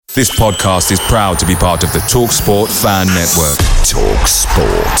This podcast is proud to be part of the TalkSport Fan Network.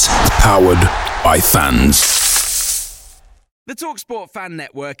 TalkSport. Powered by fans. The TalkSport Fan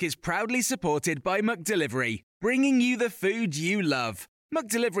Network is proudly supported by McDelivery, bringing you the food you love.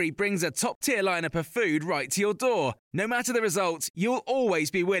 McDelivery brings a top-tier lineup of food right to your door. No matter the result, you'll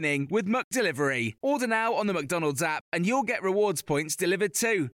always be winning with McDelivery. Order now on the McDonald's app and you'll get rewards points delivered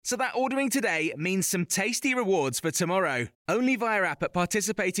too. So that ordering today means some tasty rewards for tomorrow. Only via app at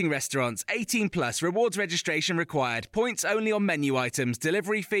participating restaurants. 18 plus. Rewards registration required. Points only on menu items.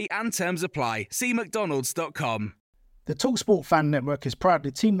 Delivery fee and terms apply. See mcdonalds.com. The TalkSport Fan Network is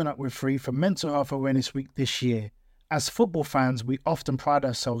proudly teaming up with Free for Mental Health Awareness Week this year. As football fans, we often pride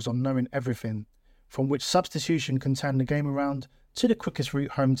ourselves on knowing everything, from which substitution can turn the game around to the quickest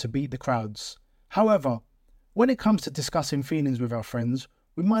route home to beat the crowds. However, when it comes to discussing feelings with our friends,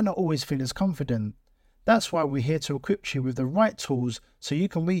 we might not always feel as confident. That's why we're here to equip you with the right tools so you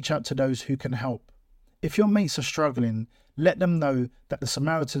can reach out to those who can help. If your mates are struggling, let them know that the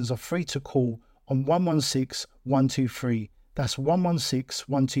Samaritans are free to call on 116 123. That's 116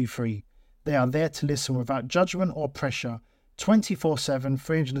 123. They are there to listen without judgment or pressure, 24/7,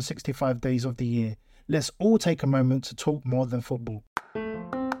 365 days of the year. Let's all take a moment to talk more than football.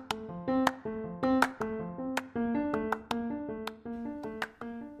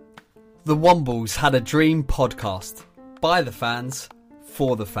 The Wombles Had a Dream podcast. By the fans,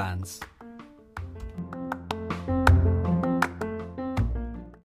 for the fans.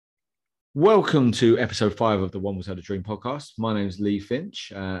 Welcome to episode 5 of the Wombles Had a Dream podcast. My name is Lee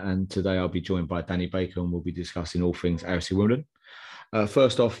Finch, and today I'll be joined by Danny Baker, and we'll be discussing all things AFC Wimbledon.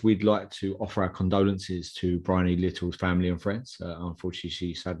 First off, we'd like to offer our condolences to Bryony Little's family and friends. Unfortunately,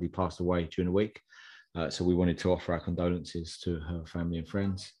 she sadly passed away during the week, so we wanted to offer our condolences to her family and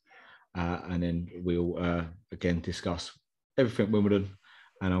friends. And then we'll again discuss everything Wimbledon,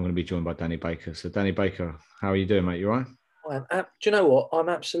 and I'm going to be joined by Danny Baker. So Danny Baker, how are you doing, mate? You all right? Do you know what? I'm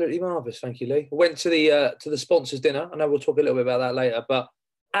absolutely marvellous, thank you, Lee. I went to the sponsors' dinner. I know we'll talk a little bit about that later, but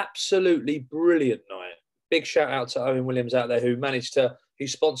absolutely brilliant night. Big shout out to Owen Williams out there who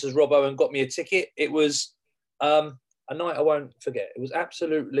sponsors Robbo and got me a ticket. It was a night I won't forget. It was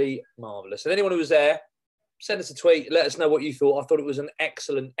absolutely marvellous. And anyone who was there, send us a tweet. Let us know what you thought. I thought it was an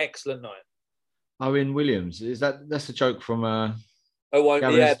excellent, excellent night. Owen Williams, that's a joke from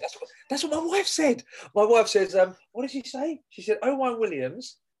yeah, that's what my wife said. My wife says, what did she say? She said, Owen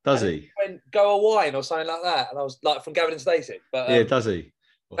Williams. Does he? Went, go a wine or something like that. And I was like, from Gavin and Stacey. But yeah, does he?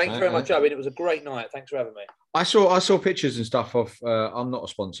 Well, thank you very much, Owen. It was a great night. Thanks for having me. I saw pictures and stuff of. I'm not a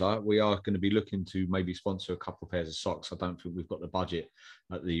sponsor. We are going to be looking to maybe sponsor a couple of pairs of socks. I don't think we've got the budget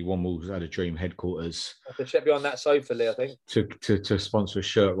at the Wombles Had a Dream headquarters. I can check behind that sofa, Lee, I think. To sponsor a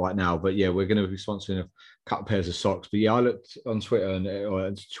shirt right now, but yeah, we're going to be sponsoring a couple of pairs of socks. But yeah, I looked on Twitter and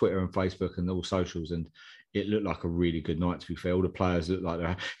Facebook and all socials, and it looked like a really good night. To be fair, all the players looked like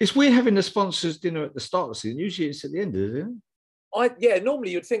they're. It's weird having the sponsors dinner at the start of the season. Usually it's at the end, isn't it?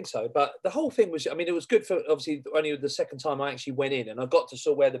 Normally you'd think so, but the whole thing was, it was good for obviously only the second time I actually went in, and I got to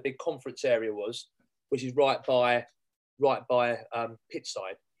saw where the big conference area was, which is right by pitch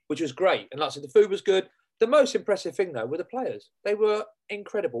side, which was great. And like I said, the food was good. The most impressive thing though were the players. They were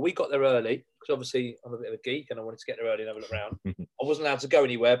incredible. We got there early because obviously I'm a bit of a geek and I wanted to get there early and have a look around. I wasn't allowed to go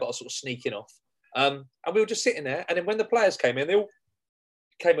anywhere, but I was sort of sneaking off. And we were just sitting there. And then when the players came in, they all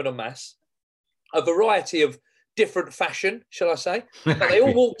came in en masse, a variety of different fashion, shall I say. But they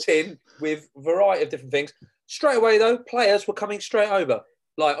all walked in with a variety of different things. Straight away, though, players were coming straight over.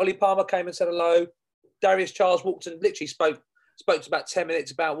 Like Ollie Palmer came and said hello. Darius Charles walked and literally spoke to about 10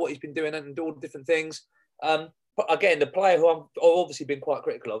 minutes about what he's been doing and all the different things. But again, the player who I've obviously been quite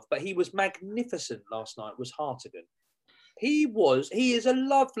critical of, but he was magnificent last night, was Hartigan. He is a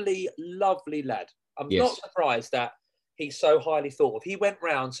lovely, lovely lad. I'm not surprised that he's so highly thought of. He went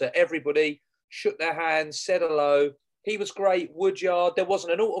round to everybody, shook their hands, said hello. He was great. Woodyard. There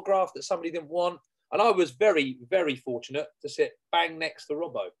wasn't an autograph that somebody didn't want. And I was very, very fortunate to sit bang next to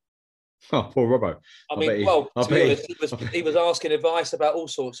Robbo. Oh, poor Robbo. He was asking advice about all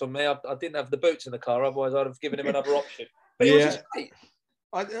sorts on me. I didn't have the boots in the car, otherwise I'd have given him another option. But it was just great.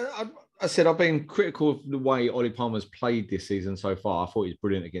 I said I've been critical of the way Ollie Palmer's played this season so far. I thought he was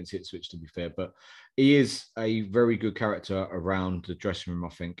brilliant against Ipswich, to be fair, but he is a very good character around the dressing room, I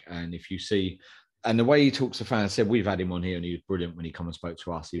think. And if you see, and the way he talks to fans, said we've had him on here and he was brilliant when he come and spoke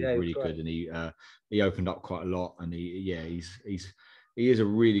to us. He was really good, and he opened up quite a lot. And he is a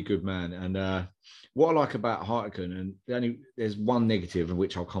really good man. And what I like about Hartigan, and there's one negative in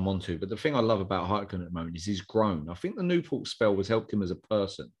which I'll come on to, but the thing I love about Hartigan at the moment is he's grown. I think the Newport spell has helped him as a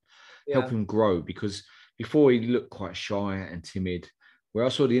person, help him grow, because before he looked quite shy and timid. where I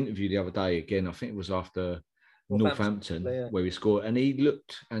saw the interview the other day again. I think it was after Northampton where he scored, and he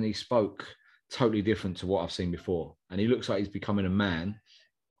looked and he spoke totally different to what I've seen before. And he looks like he's becoming a man.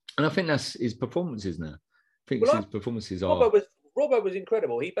 And I think that's his performances now. I think his performances are. Robbo was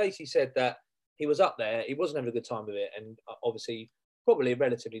incredible. He basically said that he was up there, he wasn't having a good time with it, and obviously probably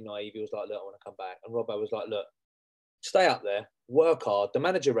relatively naive. He was like, look, I want to come back. And Robbo was like, look, stay up there, work hard. The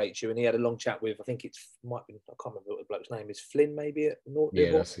manager rates you. And he had a long chat with, I think I can't remember what the bloke's name is, Flynn maybe at North.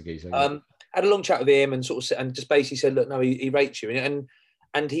 Yeah, that's the geezer. Had a long chat with him and and just basically said, look, no, he rates you.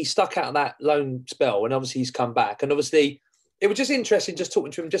 And he stuck out that loan spell, and obviously he's come back. And obviously it was just interesting just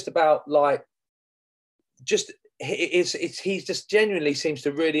talking to him just about he just genuinely seems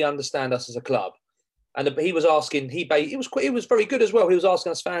to really understand us as a club. And he was asking, he was very good as well. He was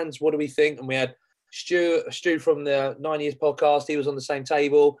asking us fans, what do we think? And we had Stu from the 9 Years podcast. He was on the same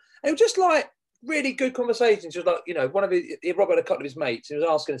table. And it was just like really good conversations. It was like, Robert had a couple of his mates. He was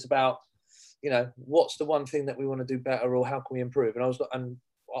asking us about, what's the one thing that we want to do better, or how can we improve? And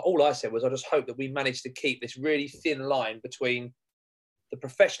all I said was, I just hope that we manage to keep this really thin line between the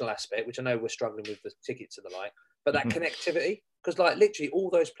professional aspect, which I know we're struggling with the tickets and the like, but that connectivity, because literally all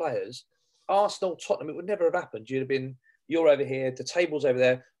those players, Arsenal, Tottenham, it would never have happened. You're over here, the table's over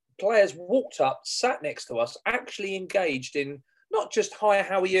there. Players walked up, sat next to us, actually engaged in not just, hi,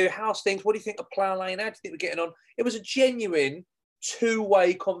 how are you? How's things? What do you think of Plough Lane? How do you think we're getting on? It was a genuine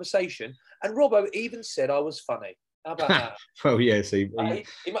two-way conversation. And Robbo even said I was funny. How about that? Well, yeah, see, I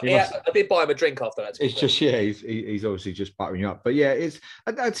did buy him a drink after that. It's just, he's obviously just buttering you up. But yeah,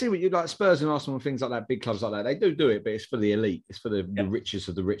 I'd see what you like, Spurs and Arsenal and things like that, big clubs like that, they do it, but it's for the elite. It's for the richest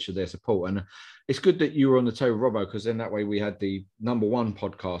of the rich of their support. And it's good that you were on the table with Robbo, because then that way we had the number 1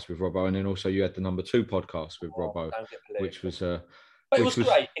 podcast with Robbo, and then also you had the number 2 podcast with Robbo, which was but it was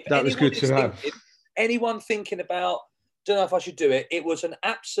great. That was good to have. Anyone thinking about, don't know if I should do it, it was an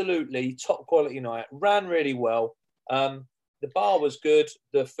absolutely top quality night, ran really well. The bar was good.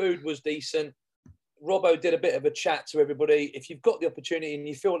 The food was decent. Robbo did a bit of a chat to everybody. If you've got the opportunity and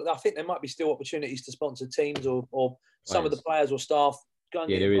you feel, I think there might be still opportunities to sponsor teams or some of the players or staff. Go and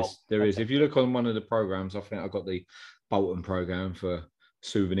get involved. There is. If you look on one of the programs, I think I got the Bolton program for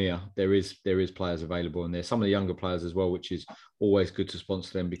Souvenir. There is players available, and there's some of the younger players as well, which is always good to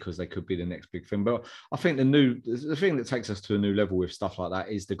sponsor them because they could be the next big thing. But I think the thing that takes us to a new level with stuff like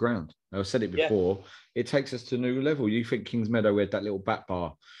that is the ground. I've said it before. It takes us to a new level. You think Kingsmeadow, we had that little back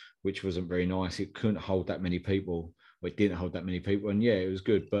bar, which wasn't very nice. It couldn't hold that many people. Well, it didn't hold that many people, and it was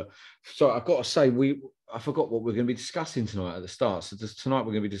good. But so I've got to say, I forgot what we're going to be discussing tonight at the start. So tonight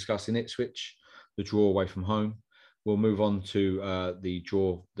we're going to be discussing Ipswich, the draw away from home. We'll move on to the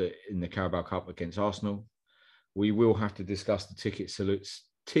draw in the Carabao Cup against Arsenal. We will have to discuss the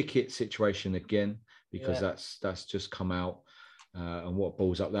ticket situation again, because that's just come out and what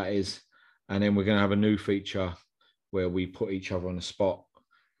balls up that is. And then we're going to have a new feature where we put each other on the spot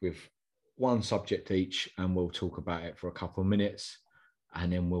with one subject each, and we'll talk about it for a couple of minutes,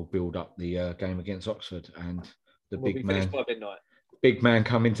 and then we'll build up the game against Oxford and the big man. By midnight. Big man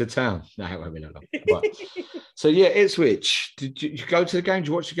coming to town. No, it won't be that long. But, so, Ipswich. Did you go to the game? Did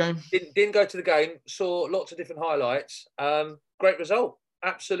you watch the game? Didn't go to the game. Saw lots of different highlights. Great result.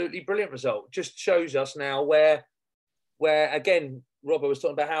 Absolutely brilliant result. Just shows us now where again, Robert was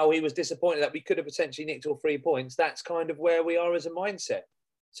talking about how he was disappointed that we could have potentially nicked all 3 points. That's kind of where we are as a mindset.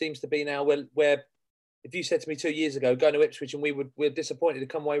 Seems to be now where if you said to me 2 years ago, going to Ipswich and we're disappointed to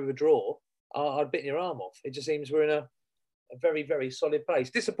come away with a draw, I'd bitten your arm off. It just seems we're in a very, very solid place.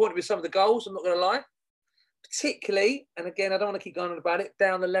 Disappointed with some of the goals, I'm not going to lie. Particularly, and again, I don't want to keep going on about it,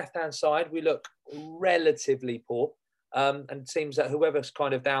 down the left-hand side, we look relatively poor. And it seems that whoever's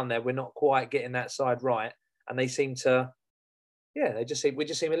kind of down there, we're not quite getting that side right. And they seem to, we just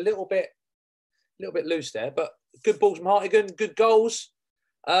seem a little bit loose there. But good balls from Hartigan, good goals.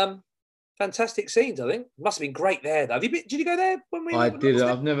 Fantastic scenes, I think. Must have been great there, though. Did you go there when we? I did.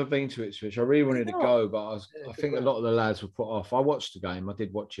 I've never been to Ipswich. I really wanted to go, but I think a lot of the lads were put off. I watched the game. I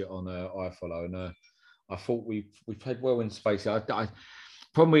did watch it on iFollow, and I thought we played well in space.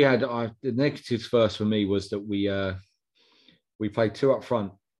 Problem we had, the negatives first for me was that we played 2 up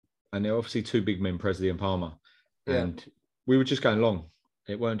front, and they're obviously 2 big men, Presley and Palmer, and we were just going long.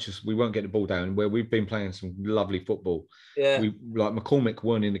 We weren't getting the ball down. Where we've been playing some lovely football. Yeah. McCormick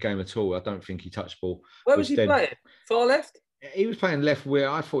weren't in the game at all. I don't think he touched ball. Where was he playing? Far left? He was playing left, where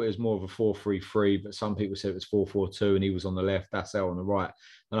I thought it was more of a 4-3-3, but some people said it was 4-4-2, and he was on the left, Assel on the right.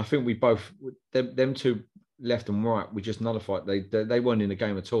 And I think we both, them 2 left and right, we just nullified. They weren't in the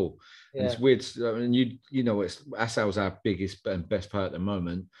game at all. Yeah. And it's weird. And you know, Assel's our biggest and best player at the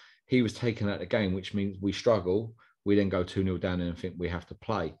moment. He was taken out of the game, which means we struggle. we then go 2-0 down and think we have to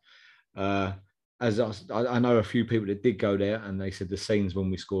play. I know a few people that did go there, and they said the scenes when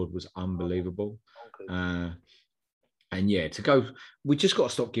we scored was unbelievable. And yeah, we just got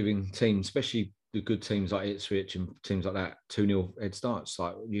to stop giving teams, especially the good teams like Ipswich and teams like that, 2-0 head starts.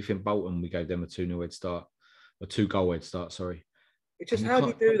 Like, you think Bolton, we gave them a 2-0 head start, a 2-goal head start, sorry. It's just, how do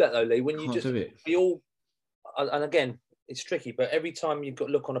you do that though, Lee? When you just, do it. We all, and again, it's tricky, but every time you've got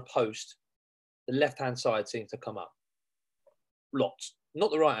to look on a post, the left-hand side seems to come up. Lots.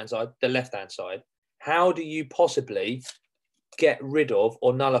 Not the right-hand side, the left-hand side. How do you possibly get rid of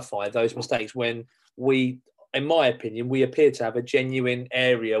or nullify those mistakes when we, in my opinion, we appear to have a genuine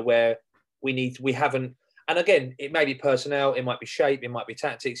area where we haven't, and again, it may be personnel, it might be shape, it might be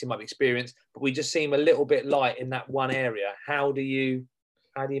tactics, it might be experience, but we just seem a little bit light in that one area. How do you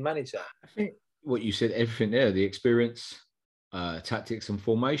manage that? I think what you said, everything there, the experience, tactics and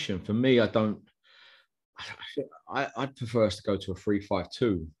formation. For me, I'd prefer us to go to a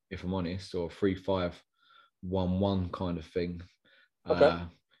 3-5-2, if I'm honest, or a 3-5-1-1 kind of thing. Okay.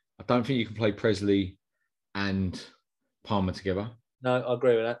 I don't think you can play Presley and Palmer together. No, I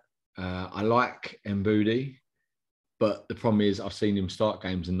agree with that. I like Mbudi, but the problem is I've seen him start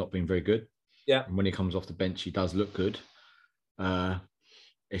games and not been very good. Yeah. And when he comes off the bench, he does look good.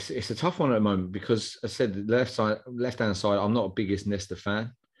 It's a tough one at the moment because, as I said, the left-hand side, I'm not a biggest Nesta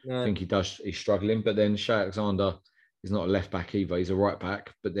fan. No. I think he's struggling. But then Shea Alexander is not a left back either. He's a right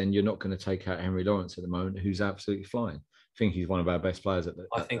back. But then you're not going to take out Henry Lawrence at the moment, who's absolutely flying. I think he's one of our best players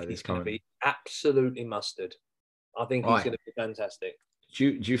I think he's going to be absolutely mustard. I think he's going to be fantastic. Do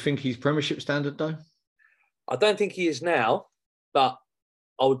you think he's Premiership standard though? I don't think he is now, but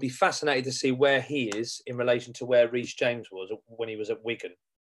I would be fascinated to see where he is in relation to where Reece James was when he was at Wigan.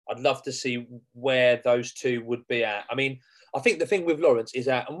 I'd love to see where those two would be at. I mean, I think the thing with Lawrence is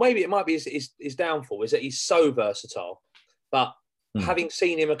that, and maybe it might be his downfall, is that he's so versatile. But having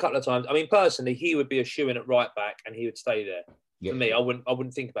seen him a couple of times, I mean, personally, he would be a shoo-in at right back and he would stay there. Yeah. For me, I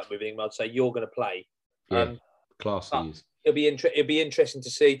wouldn't think about moving him. I'd say you're going to play. Yeah, class he is. It'll be interesting to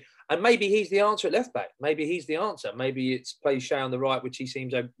see. And maybe he's the answer at left back. Maybe he's the answer. Maybe it's play Shea on the right, which he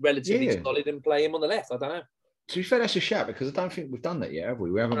seems relatively solid, and play him on the left. I don't know. To be fair, that's a shout because I don't think we've done that yet, have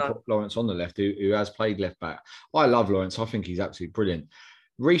we? We haven't put Lawrence on the left, who has played left back. I love Lawrence. I think he's absolutely brilliant.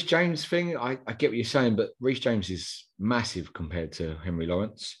 Reece James thing, I get what you're saying, but Reece James is massive compared to Henry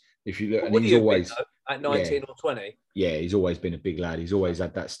Lawrence. If you look, and he's always at 19 or 20. Yeah, he's always been a big lad. He's always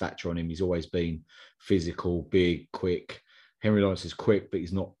had that stature on him. He's always been physical, big, quick. Henry Lawrence is quick, but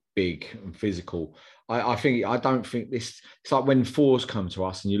he's not big and physical. I don't think this. It's like when Force come to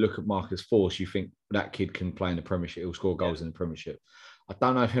us, and you look at Marcus Force, you think that kid can play in the Premiership. He'll score goals in the Premiership. I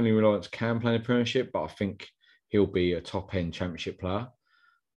don't know if Henry Lawrence can play in the Premiership, but I think he'll be a top end Championship player.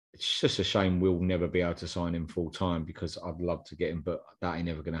 It's just a shame we'll never be able to sign him full time because I'd love to get him, but that ain't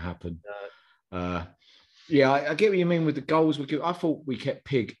never going to happen. No. Yeah, I get what you mean with the goals. I thought we kept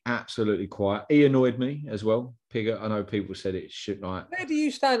Pig absolutely quiet. He annoyed me as well. Pig, I know people said it should like. Where do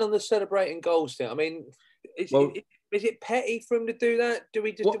you stand on the celebrating goals thing? I mean, is it petty for him to do that?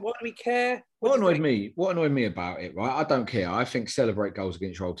 Why do we care? What annoyed me about it, right? I don't care. I think celebrate goals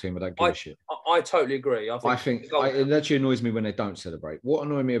against your old team. I don't give a shit. I totally agree. I think it actually annoys me when they don't celebrate. What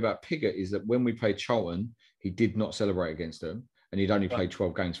annoyed me about Pigott is that when we played Charlton, he did not celebrate against them, and he'd only played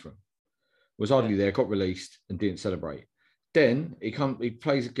 12 games for them. Was hardly there, got released, and didn't celebrate. Then he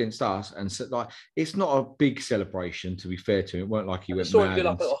plays against us, and it's not a big celebration. To be fair to him, it weren't like he went mad. Like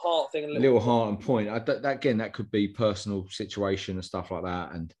a little heart thing, a little heart and point. That could be personal situation and stuff like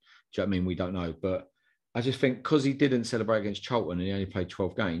that. And do you know what I mean? We don't know, but I just think because he didn't celebrate against Charlton and he only played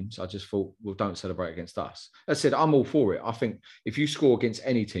 12 games, I just thought, well, don't celebrate against us. As I said, I'm all for it. I think if you score against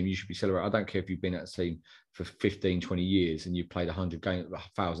any team, you should be celebrating. I don't care if you've been at a team for 15, 20 years and you've played 1,000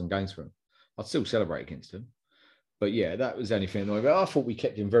 games for them. I'd still celebrate against him. But yeah, that was anything annoying. I thought we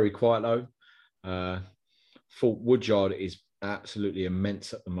kept him very quiet though. Thought Woodyard is absolutely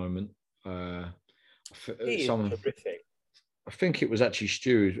immense at the moment. He is terrific. I think it was actually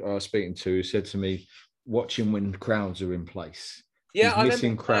Stu I was speaking to who said to me, watch him when crowds are in place. Yeah, he's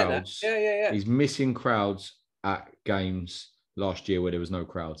missing crowds. Yeah. He's missing crowds at games last year where there was no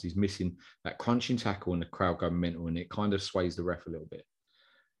crowds. He's missing that crunching tackle and the crowd go mental, and it kind of sways the ref a little bit.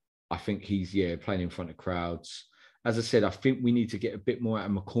 I think he's playing in front of crowds. As I said, I think we need to get a bit more out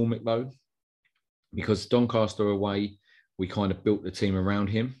of McCormick though, because Doncaster away, we kind of built the team around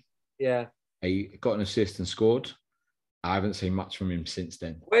him. Yeah, he got an assist and scored. I haven't seen much from him since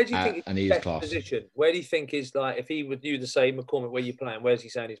then. Where do you think he's best class position? Where do you think is like if he would do the same McCormick? Where you playing? Where's he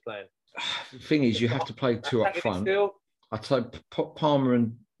saying he's playing? The thing is, you have to play two up front. I'd say put Palmer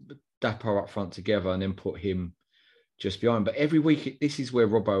and Dapo up front together, and then put him just behind. But every week, this is where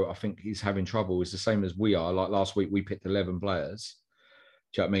Robbo, I think, is having trouble. It's the same as we are. Like last week, we picked 11 players.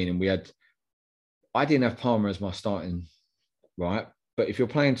 Do you know what I mean? And I didn't have Palmer as my starting, right? But if you're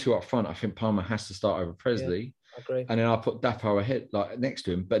playing 2 up front, I think Palmer has to start over Presley. Yeah, I agree. And then I put Dapo ahead, like next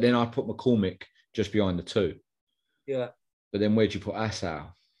to him. But then I put McCormick just behind the 2. Yeah. But then where'd you put Assau?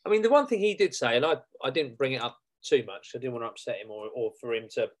 I mean, the one thing he did say, and I didn't bring it up too much. I didn't want to upset him or for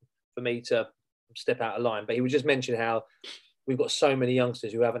me to step out of line. But he was just mentioning how we've got so many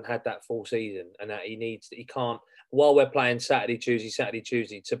youngsters who haven't had that full season, and that he can't, while we're playing Saturday,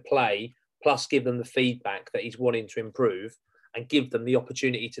 Tuesday, to play, plus give them the feedback that he's wanting to improve and give them the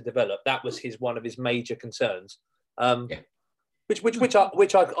opportunity to develop. That was one of his major concerns. Which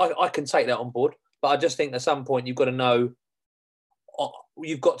I can take that on board. But I just think at some point you've got to know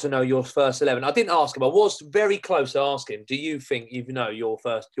your first 11. I didn't ask him. I was very close to asking, do you think you know your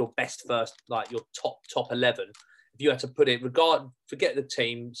best first, like your top 11? If you had to put it, forget the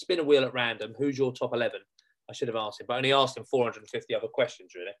team, spin a wheel at random, who's your top 11? I should have asked him, but I only asked him 450 other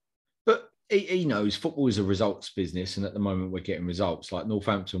questions, really. But he knows football is a results business, and at the moment we're getting results. Like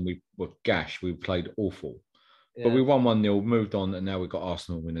Northampton, we were gash. We played awful. Yeah. But we won 1-0, moved on, and now we've got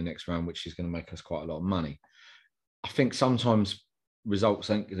Arsenal in the next round, which is going to make us quite a lot of money. I think sometimes results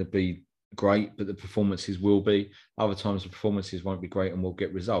ain't going to be great, but the performances will be. Other times the performances won't be great and we'll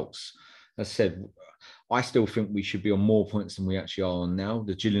get results. As I said, I still think we should be on more points than we actually are on now.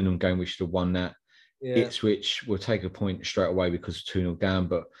 The Gillingham game, we should have won that. Yeah. Ipswich will take a point straight away because 2-0 down.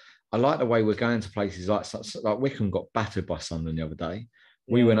 But I like the way we're going to places like Wycombe got battered by Sunderland the other day.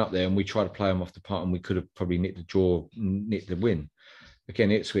 We went up there and we tried to play them off the park, and we could have probably nicked the win. Again,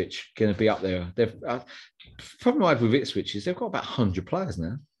 Ipswich going to be up there. They've problem I have with Ipswich is they've got about 100 players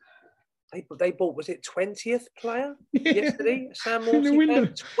now. They bought, was it 20th player yesterday? Sam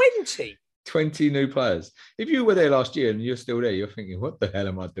Morton, 20 new players. If you were there last year and you're still there, you're thinking, what the hell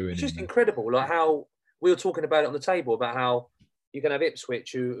am I doing? It's just incredible. Like how we were talking about it on the table about how you can have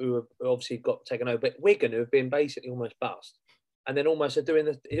Ipswich who have obviously got taken over, but Wigan who have been basically almost bust. And then almost are doing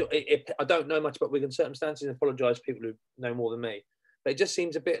I don't know much about Wigan circumstances, and apologise to people who know more than me. But it just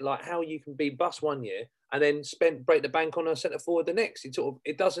seems a bit like how you can be bust one year and then break the bank on a centre forward the next. It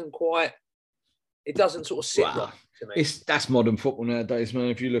doesn't sort of sit right to me. That's modern football nowadays, man.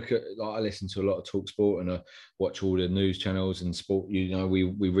 If you look at, like, I listen to a lot of Talk Sport and I watch all the news channels and sport. You know, we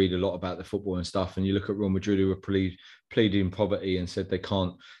read a lot about the football and stuff. And you look at Real Madrid, who were pleading poverty and said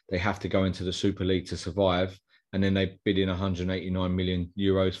they have to go into the Super League to survive. And then they bid in 189 million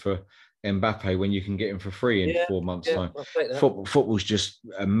euros for Mbappe when you can get him for free in 4 months' time. Football's just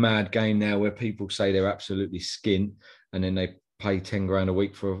a mad game now where people say they're absolutely skint, and then they pay 10 grand a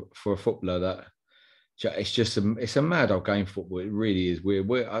week for a footballer. That it's a mad old game, football. It really is.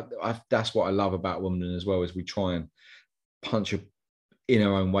 That's what I love about Wimbledon as well, is we try and punch in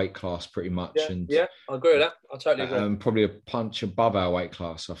our own weight class pretty much. Yeah, I agree with that. I totally agree. Probably a punch above our weight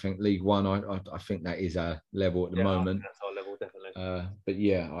class. I think League One, I think that is our level at the moment. That's our level, definitely. But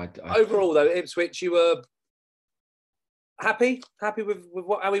yeah, I overall though, Ipswich, you were happy with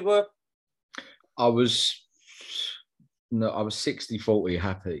how we were? I was 60-40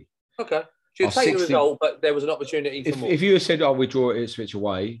 happy. Okay. So you take the result, but there was an opportunity for more. If you had said, we draw Ipswich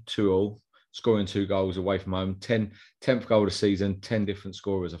away 2-2, scoring 2 goals away from home, 10th goal of the season, 10 different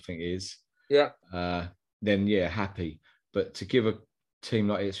scorers, I think it is. Yeah. Then yeah, happy. But to give a team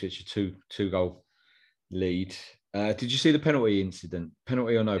like Ipswich a 2-goal lead, did you see the penalty incident?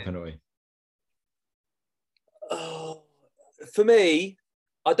 Penalty or no penalty? For me,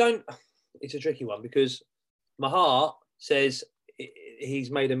 I don't. It's a tricky one because my heart says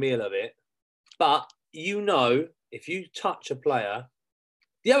he's made a meal of it. But if you touch a player,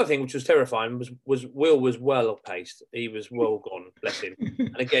 the other thing which was terrifying was Will was well paced. He was well gone, bless him.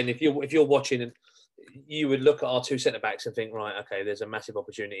 And again, if you're watching, and you would look at our 2 centre backs and think, right, okay, there's a massive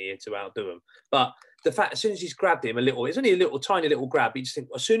opportunity here to outdo him. But the fact, as soon as he's grabbed him it's only a tiny little grab. You just think,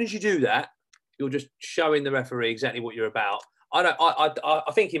 as soon as you do that, you're just showing the referee exactly what you're about.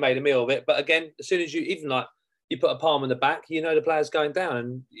 I think he made a meal of it. But again, as soon as you put a palm in the back, the player's going down,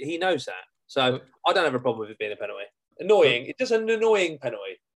 and he knows that. So I don't have a problem with it being a penalty. Annoying. It's just an annoying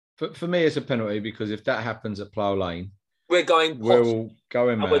penalty. For me, it's a penalty because if that happens at Plough Lane, we're going mad.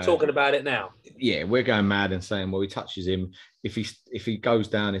 And we're talking about it now. Yeah, we're going mad and saying, well, he touches him. If he goes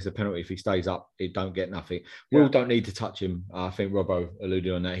down, it's a penalty. If he stays up, he don't get nothing. Yeah. Will don't need to touch him. I think Robbo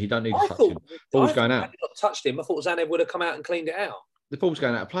alluded on that. He don't need to touch him. Ball's going out. Not touched him. I thought Zanev would have come out and cleaned it out. The ball's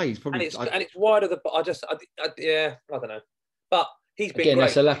going out of play. He's probably and it's wide of the. I don't know. But he's been again. Great.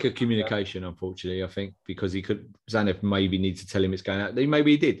 That's a lack of communication, unfortunately. I think because Zanev maybe needs to tell him it's going out.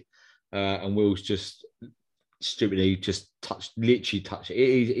 Maybe he did, and Will's just stupidly just literally touched it.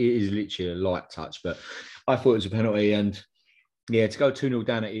 It is literally a light touch, but I thought it was a penalty. And yeah, to go 2-0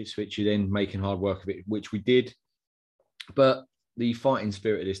 down at Ipswich, you're then making hard work of it, which we did. But the fighting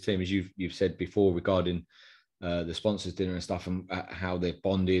spirit of this team, as you've said before regarding the sponsors dinner and stuff, and how they're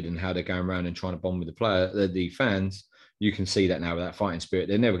bonded and how they're going around and trying to bond with the fans, you can see that now with that fighting spirit.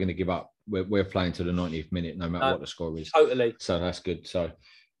 They're never going to give up. We're playing to the 90th minute, no matter what the score is. Totally. So that's good. So,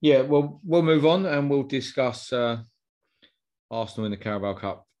 yeah, we'll move on and we'll discuss Arsenal in the Carabao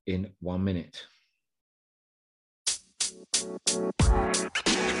Cup in 1 minute.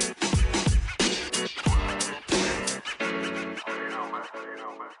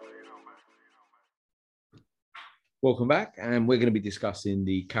 Welcome back, and we're going to be discussing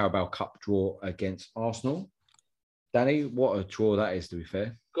the Carabao Cup draw against Arsenal. Danny, what a draw that is, to be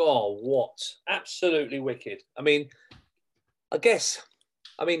fair. God, what? Absolutely wicked. I mean, I guess,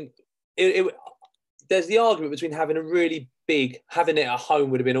 there's the argument between having it at home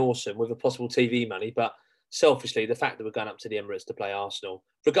would have been awesome with a possible TV money, but selfishly, the fact that we're going up to the Emirates to play Arsenal,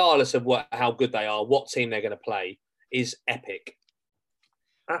 regardless of how good they are, what team they're going to play, is epic.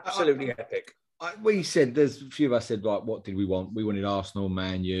 Absolutely epic. We said, there's a few of us said, like, what did we want? We wanted Arsenal,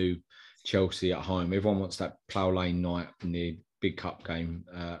 Man U, Chelsea at home. Everyone wants that Plough Lane night in the big cup game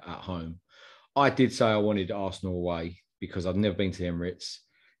at home. I did say I wanted Arsenal away because I've never been to the Emirates.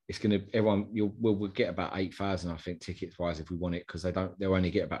 It's going to, we'll get about 8,000, I think, tickets wise if we want it, because they'll only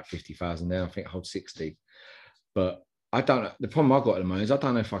get about 50,000 there. I think hold 60. But I don't know. The problem I've got at the moment is I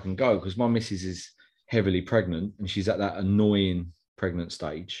don't know if I can go because my missus is heavily pregnant and she's at that annoying pregnant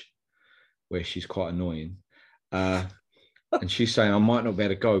stage where she's quite annoying. And she's saying I might not be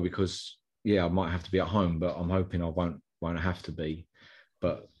able to go because, I might have to be at home, but I'm hoping I won't have to be.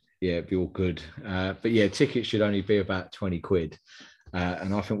 But, it'd be all good. But, tickets should only be about 20 quid.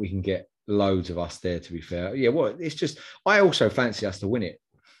 And I think we can get loads of us there, to be fair. It's just, I also fancy us to win it.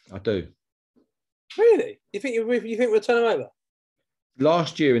 I do. Really? You think we'll turn them over?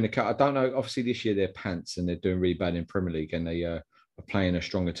 Last year in the cup, I don't know. Obviously, this year they're pants and they're doing really bad in Premier League and they are playing a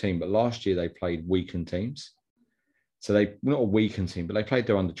stronger team. But last year they played weakened teams. So they not a weakened team, but they played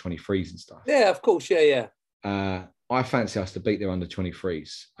their under 23s and stuff. Yeah, of course. Yeah. I fancy us to beat their under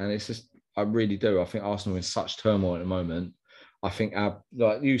 23s. And it's just, I really do. I think Arsenal are in such turmoil at the moment. I think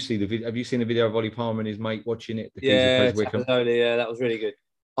you see the video. Have you seen the video of Ollie Palmer and his mate watching it? Yeah, totally. Yeah, that was really good.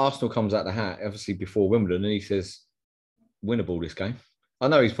 Arsenal comes out the hat, obviously before Wimbledon, and he says, winnable this game. I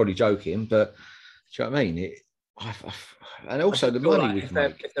know he's probably joking, but do you know what I mean? And also the money we can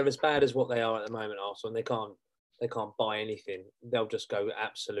make. If they're as bad as what they are at the moment, Arsenal, and they can't buy anything, they'll just go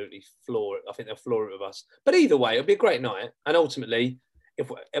absolutely floor it. I think they'll floor it with us. But either way, it'll be a great night. And ultimately,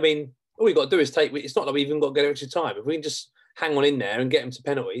 all we've got to do is it's not like we even got to get extra time. If we can just hang on in there and get them to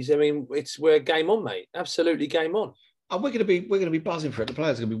penalties, we're game on, mate. Absolutely game on. And we're going to be buzzing for it. The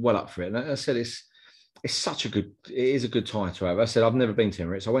players are going to be well up for it. And I said, it is a good tie to have. I said, I've never been to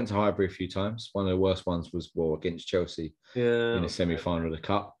Emirates. I went to Highbury a few times. One of the worst ones was against Chelsea in the semi-final of the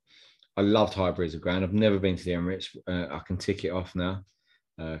Cup. I loved Highbury as a ground. I've never been to the Emirates. I can tick it off now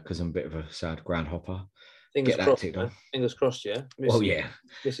because I'm a bit of a sad ground hopper. Fingers crossed, yeah.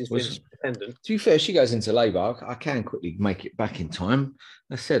 Mrs. Finch dependent. To be fair, she goes into labour. I can quickly make it back in time.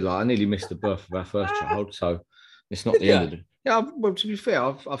 I said, I nearly missed the birth of our first child, so it's not the end of it. Yeah, well, to be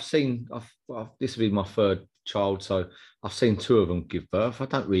fair, I've seen this will be my third child, so I've seen two of them give birth. I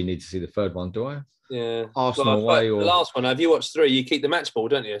don't really need to see the third one, do I? Yeah. Arsenal away or the last one. If you watch 3, you keep the match ball,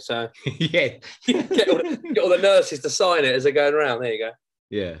 don't you? So yeah, get all the nurses to sign it as they're going around. There you go.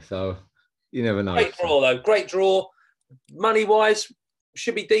 Yeah. So you never know. Great draw though. Great draw. Money wise,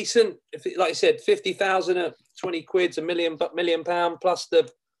 should be decent. Like I said, 50,000 at 20 quid's £1 million plus the.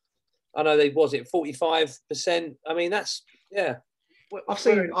 I know was it 45%. I mean that's yeah.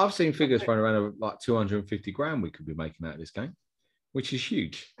 I've seen figures thrown around of like 250 grand we could be making out of this game, which is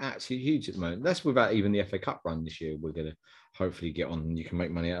huge, absolutely huge at the moment. That's without even the FA Cup run this year. We're going to hopefully get on and you can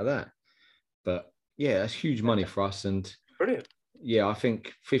make money out of that. But yeah, that's huge money for us. And brilliant. Yeah, I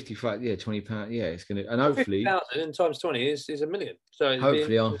think 55, £20. Yeah, it's going to, and hopefully 50,000 times 20 is $1 million. So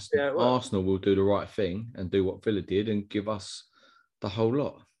hopefully Arsenal will do the right thing and do what Villa did and give us the whole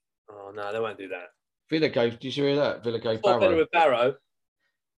lot. Oh no, they won't do that. Villa gave. Did you hear that? Villa gave Barrow. Better with Barrow.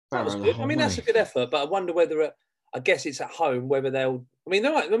 That was good. That's a good effort, but I wonder whether I guess it's at home. Whether they'll. I mean,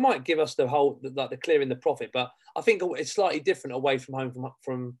 they might give us the whole the clearing the profit, but I think it's slightly different away from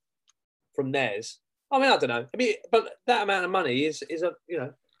home from theirs. I mean, I don't know. I mean, but that amount of money is a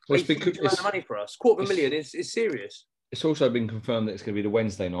well, it's amount of money for us. $250,000 is serious. It's also been confirmed that it's going to be the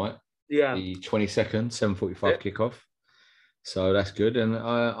Wednesday night. Yeah. The 22nd, 7:45 kickoff. So that's good. And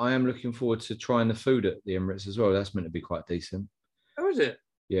I am looking forward to trying the food at the Emirates as well. That's meant to be quite decent. How is it?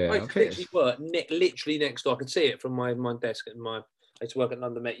 Yeah. I used to literally work literally next door. I could see it from my desk at I used to work at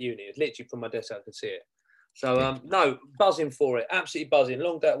London Met Uni. It's literally from my desk I could see it. So no, buzzing for it. Absolutely buzzing.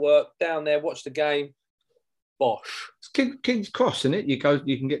 Long day at work, down there, watch the game. Bosh. It's King's Cross, isn't it? You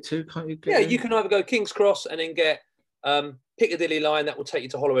can get to, can't you? You can either go King's Cross and then get Piccadilly line that will take you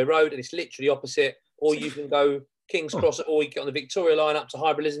to Holloway Road, and it's literally opposite, or you can go King's Cross, or you get on the Victoria line up to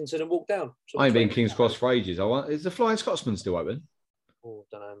Highbury Islington and walk down. I ain't been King's Cross for ages. Is the Flying Scotsman still open? Oh,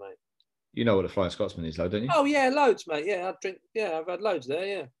 don't know, mate. You know what the Flying Scotsman is, though, don't you? Oh yeah, loads, mate. Yeah, I drink. Yeah, I've had loads there.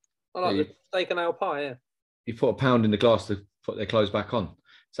 Yeah, I like the steak and ale pie. Yeah. You put £1 in the glass to put their clothes back on.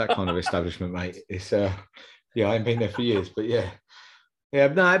 It's that kind of establishment, mate. It's yeah, I ain't been there for years, but yeah. Yeah,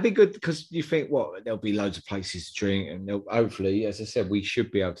 no, it'd be good because you think, there'll be loads of places to drink, and hopefully, as I said, we should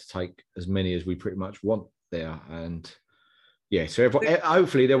be able to take as many as we pretty much want there. And yeah, so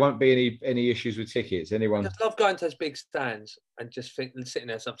hopefully there won't be any issues with tickets. I just love going to those big stands and just sitting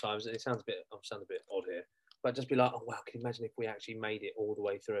there sometimes. And it sounds a bit odd here, but just be like, oh wow, can you imagine if we actually made it all the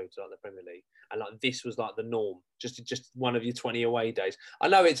way through to like the Premier League, and like this was like the norm, just one of your 20 away days. I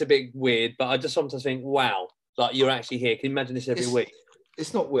know it's a bit weird, but I just sometimes think, wow, like you're actually here. Can you imagine this every week?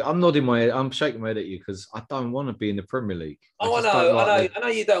 It's not weird. I'm nodding my head. I'm shaking my head at you because I don't want to be in the Premier League. I know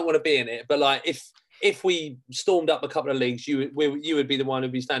you don't want to be in it, but like if we stormed up a couple of leagues, you would be the one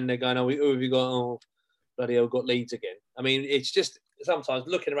who'd be standing there going, "Oh, who have you got? Oh, bloody hell, got Leeds again." I mean, it's just sometimes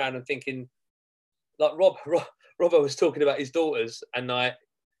looking around and thinking, like Robbo was talking about his daughters, and like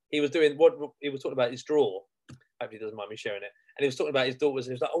he was talking about his draw. Hopefully, he doesn't mind me sharing it. And he was talking about his daughters,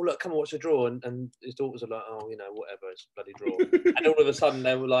 and he was like, "Oh, look, come and watch the draw." And his daughters are like, "Oh, whatever, it's a bloody draw." And all of a sudden,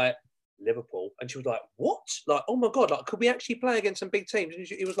 they were like, "Liverpool," and she was like, "What? Like, oh my god! Like, could we actually play against some big teams?" And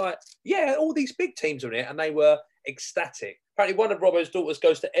he was like, "Yeah, all these big teams are in it," and they were ecstatic. Apparently, one of Robbo's daughters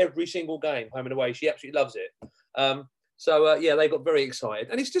goes to every single game, home and away. She absolutely loves it. So they got very excited,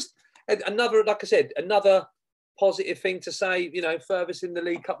 and it's just another, like I said, another positive thing to say. Furthest in the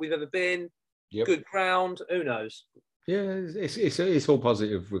League Cup we've ever been. Yep. Good ground. Who knows? Yeah, it's all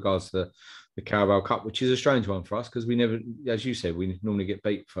positive with regards to the Carabao Cup, which is a strange one for us because we never, as you said, we normally get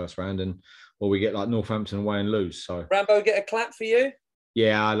beat first round, or we get like Northampton away and lose. So Rambo get a clap for you?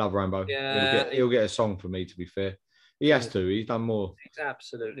 Yeah, I love Rambo. Yeah, he'll get a song for me. To be fair, he has to. He's done more.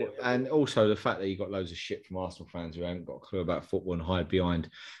 Absolutely. And also the fact that he got loads of shit from Arsenal fans who haven't got a clue about football and hide behind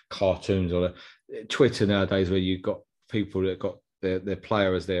cartoons or Twitter nowadays, where you've got people that got their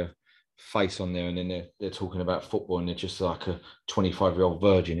player as their face on there, and then they're talking about football and they're just like a 25-year-old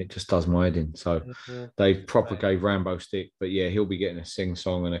virgin. It just does my head in. So they proper gave Rambo stick, but yeah, he'll be getting a sing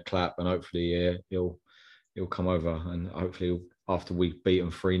song and a clap, and hopefully he'll come over, and hopefully after we beat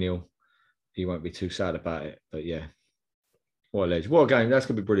him 3-0, he won't be too sad about it. But yeah, what a legend, what a game. That's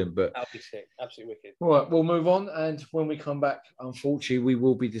gonna be brilliant. But that'll be sick, absolutely wicked. All right, we'll move on, and when we come back, unfortunately, we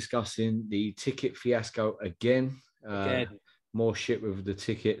will be discussing the ticket fiasco again. More shit with the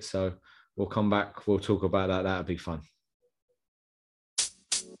ticket, so we'll come back. We'll talk about that. That'll be fun.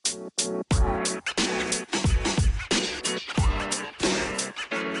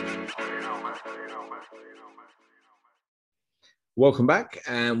 Welcome back,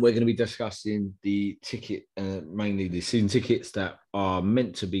 and we're going to be discussing the ticket, mainly the season tickets that are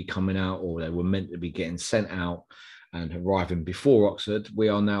meant to be coming out, or they were meant to be getting sent out and arriving before Oxford. We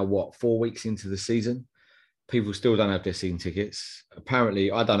are now 4 weeks into the season. People still don't have their season tickets.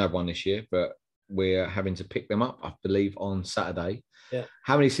 Apparently, I don't have one this year, but we're having to pick them up, I believe, on Saturday. Yeah.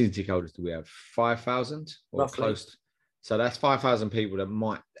 How many season ticket holders do we have? 5,000 or roughly close? So that's 5,000 people that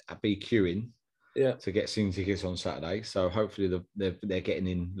might be queuing yeah, to get season tickets on Saturday. So hopefully they're getting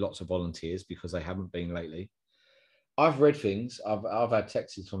in lots of volunteers because they haven't been lately. I've read things. I've had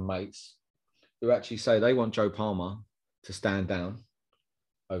texts from mates who actually say they want Joe Palmer to stand down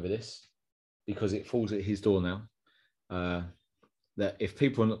over this because it falls at his door now. That if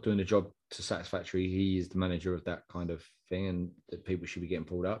people are not doing the job to satisfactory, he is the manager of that kind of thing, and that people should be getting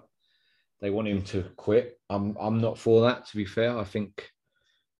pulled up. They want him to quit. I'm not for that, to be fair. I think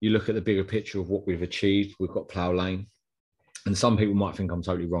you look at the bigger picture of what we've achieved. We've got Plough Lane, and some people might think I'm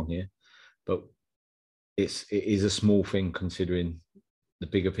totally wrong here, but it is a small thing considering the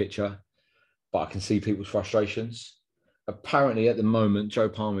bigger picture. But I can see people's frustrations. Apparently, at the moment, Joe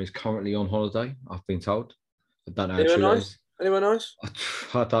Palmer is currently on holiday, I've been told. I don't know how true that is. Anyone nice?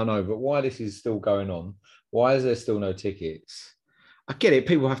 I don't know, but why this is still going on? Why is there still no tickets? I get it.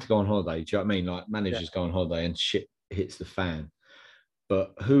 People have to go on holiday. Do you know what I mean? Like managers go on holiday and shit hits the fan.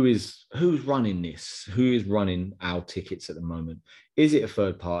 But who's running this? Who is running our tickets at the moment? Is it a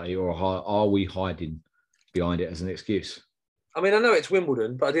third party, or are we hiding behind it as an excuse? I mean, I know it's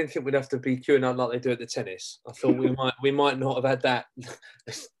Wimbledon, but I didn't think we'd have to be queuing up like they do at the tennis. I thought we might not have had that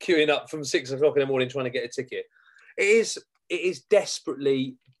queuing up from 6 o'clock in the morning trying to get a ticket. It is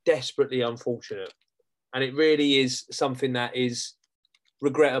desperately unfortunate, and it really is something that is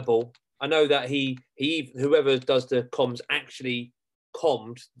regrettable. I know that whoever does the comms actually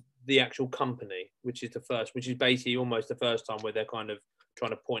commed the actual company, which is basically almost the first time where they're kind of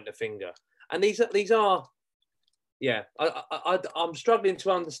trying to point the finger. And these are. Yeah, I'm struggling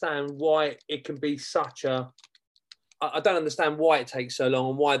to understand why it can be such a. I don't understand why it takes so long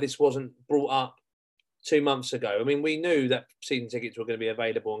and why this wasn't brought up 2 months ago. I mean, we knew that season tickets were going to be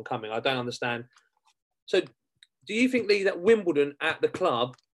available and coming. I don't understand. So, do you think, Lee, that Wimbledon at the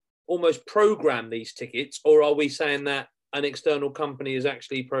club almost programmed these tickets, or are we saying that an external company is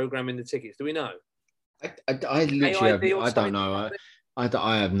actually programming the tickets? Do we know? I literally I don't know.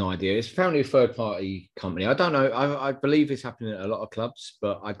 I have no idea. It's apparently a third-party company. I don't know. I believe it's happening at a lot of clubs,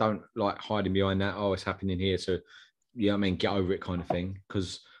 but I don't like hiding behind that. Oh, it's happening here, so I mean, get over it, kind of thing.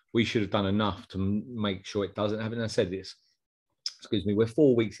 Because we should have done enough to make sure it doesn't happen. I said this. Excuse me. We're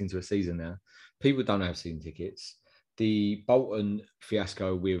 4 weeks into a season now. People don't have season tickets. The Bolton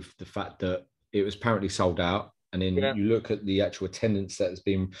fiasco with the fact that it was apparently sold out. And then you look at the actual attendance that has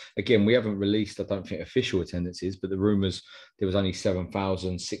been, again, we haven't released, I don't think, official attendances, but the rumours, there was only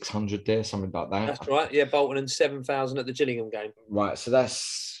 7,600 there, something like that. That's right. Yeah, Bolton and 7,000 at the Gillingham game. Right. So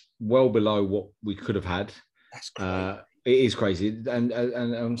that's well below what we could have had. That's crazy. It is crazy.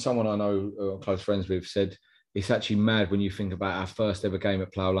 And someone I know, I'm close friends with, said it's actually mad when you think about our first ever game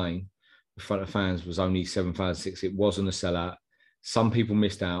at Plough Lane in front of fans was only 7,600. It wasn't a sellout. Some people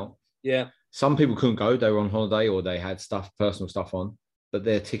missed out. Yeah. Some people couldn't go. They were on holiday or they had personal stuff on, but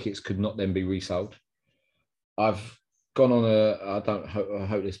their tickets could not then be resold. I've gone on I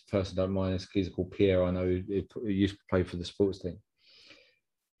hope this person don't mind. This geezer called Pierre. I know he used to play for the sports team.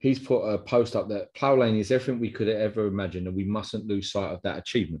 He's put a post up that Plough Lane is everything we could ever imagine, and we mustn't lose sight of that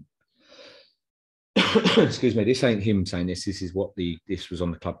achievement. Excuse me. This ain't him saying this. This is what this was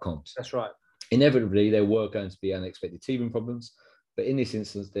on the club comms. That's right. Inevitably, there were going to be unexpected teething problems. But in this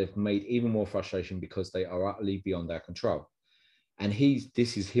instance, they've made even more frustration because they are utterly beyond our control. And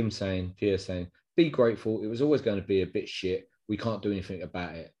this is him saying, Pierre saying, be grateful. It was always going to be a bit shit. We can't do anything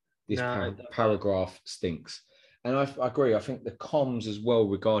about it. This paragraph stinks. And I agree. I think the comms as well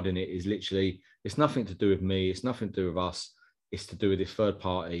regarding it is literally, it's nothing to do with me. It's nothing to do with us. It's to do with this third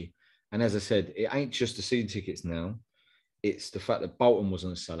party. And as I said, it ain't just the season tickets now. It's the fact that Bolton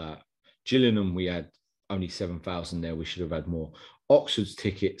wasn't a sellout. Gillingham, we had only 7,000 there. We should have had more. Oxford's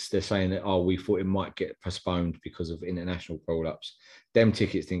tickets, they're saying that, we thought it might get postponed because of international roll-ups. Them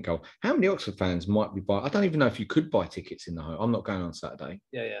tickets didn't go. How many Oxford fans might be buying? I don't even know if you could buy tickets in the home. I'm not going on Saturday.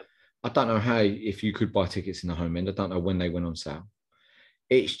 Yeah. I don't know if you could buy tickets in the home end. I don't know when they went on sale.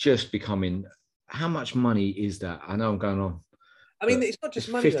 It's just becoming, how much money is that? I know I'm going on. I mean, it's not just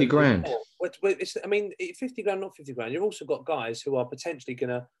money. 50 grand. 50 grand, not 50 grand. You've also got guys who are potentially going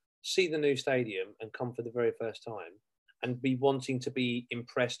to see the new stadium and come for the very first time and be wanting to be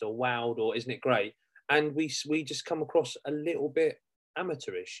impressed or wowed or isn't it great? And we just come across a little bit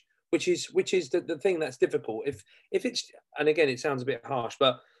amateurish, which is the thing that's difficult. If it's, and again, it sounds a bit harsh,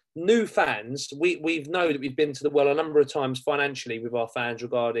 but new fans, we know that we've been to the well a number of times financially with our fans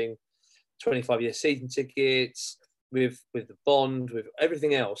regarding 25-year season tickets, with the bond, with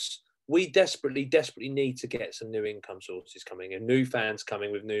everything else. We desperately need to get some new income sources coming and new fans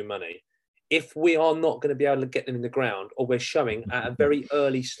coming with new money. If we are not going to be able to get them in the ground, or we're showing at a very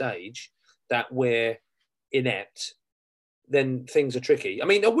early stage that we're inept, then things are tricky. I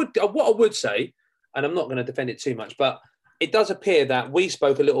mean, what I would say, and I'm not going to defend it too much, but it does appear that we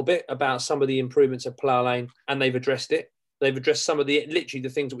spoke a little bit about some of the improvements at Plough Lane, and they've addressed it. They've addressed some of literally the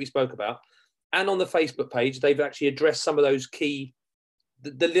things that we spoke about. And on the Facebook page, they've actually addressed some of those key,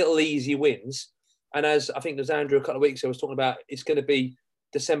 the little easy wins. And as I think there's Andrew a couple of weeks ago was talking about, it's going to be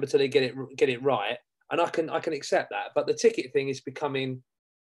December till they get it right. And I can accept that. But the ticket thing is becoming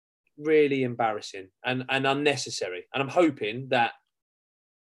really embarrassing and unnecessary. And I'm hoping that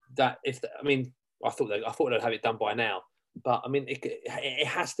I thought they'd have it done by now. But I mean, it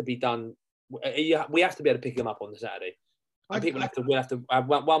has to be done. We have to be able to pick them up on the Saturday. And we'll have to have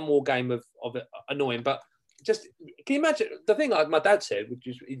one more game of it annoying. But just, can you imagine the thing like my dad said, which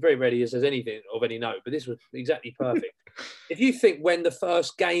is he very rarely says anything of any note, but this was exactly perfect. If you think when the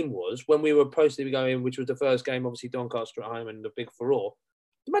first game was, when we were supposed to be going, which was the first game, obviously Doncaster at home and the big furore,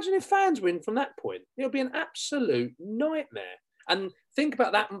 imagine if fans win from that point. It would be an absolute nightmare. And think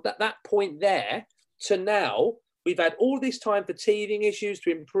about that point there to now. We've had all this time for teething issues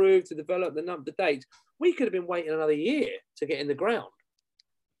to improve, to develop the dates. we could have been waiting another year to get in the ground.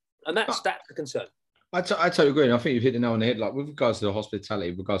 And that's a concern. I totally agree. And I think you've hit the nail on the head. Like with regards to the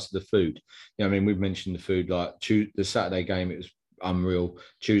hospitality, with regards to the food, I mean, we've mentioned the food, like the Saturday game, it was unreal.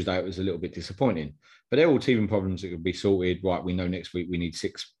 Tuesday, it was a little bit disappointing. But they're all teething problems that could be sorted. Right, we know next week we need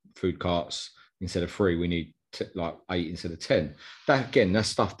 6 food carts instead of 3. We need 8 instead of 10. That, again, that's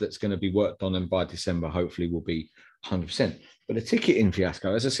stuff that's going to be worked on, and by December, hopefully, will be 100%. But the ticketing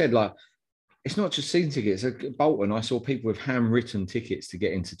fiasco, as I said, like, it's not just season tickets. At Bolton, I saw people with handwritten tickets to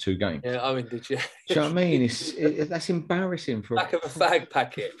get into 2 games. Yeah, I mean, did you? Do you know what I mean? That's embarrassing for back of a fag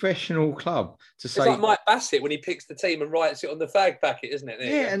packet. Professional club to say. It's like Mike Bassett when he picks the team and writes it on the fag packet, isn't it?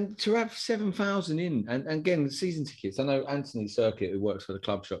 Yeah, and to have 7,000 in, and again, the season tickets. I know Anthony Circuit, who works for the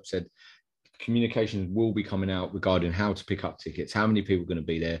club shop, said communications will be coming out regarding how to pick up tickets, how many people are going to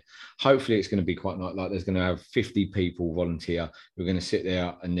be there. Hopefully it's going to be quite nice. Like there's going to have 50 people volunteer who are going to sit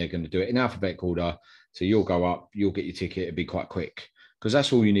there and they're going to do it in alphabetical order. So you'll go up, you'll get your ticket. It'll be quite quick because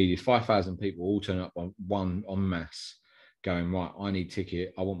that's all you need is 5,000 people all turn up on mass going, right, I need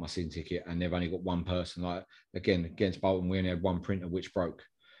ticket. I want my season ticket. And they've only got one person. Like again, against Bolton, we only had one printer, which broke.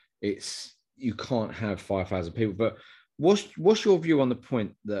 You can't have 5,000 people. But what's your view on the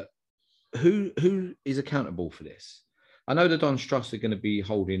point that who is accountable for this? I know the Don's Trust are going to be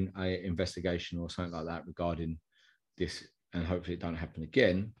holding an investigation or something like that regarding this, and hopefully it don't happen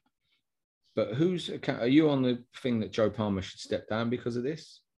again. But are you on the thing that Joe Palmer should step down because of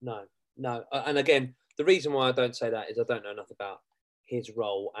this? No. And again, the reason why I don't say that is I don't know enough about his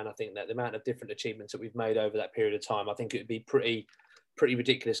role, and I think that the amount of different achievements that we've made over that period of time, I think it would be pretty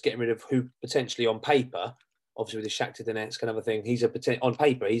ridiculous getting rid of who potentially on paper. Obviously, with the Shakhtar Donetsk kind of a thing, on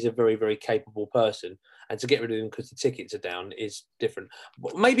paper, he's a very, very capable person. And to get rid of him because the tickets are down is different.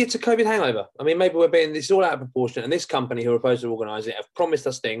 Maybe it's a COVID hangover. I mean, maybe this is all out of proportion. And this company who are supposed to organise it have promised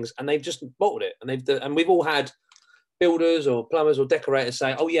us things and they've just bottled it. And we've all had builders or plumbers or decorators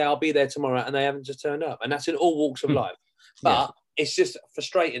say, oh, yeah, I'll be there tomorrow. And they haven't just turned up. And that's in all walks of life. But it's just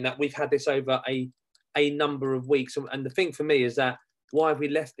frustrating that we've had this over a number of weeks. And the thing for me is that why have we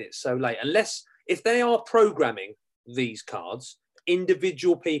left it so late? If they are programming these cards,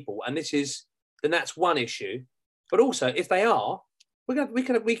 individual people, and then that's one issue. But also, if they are, we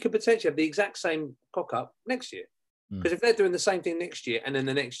could potentially have the exact same cock up next year. Because if they're doing the same thing next year and then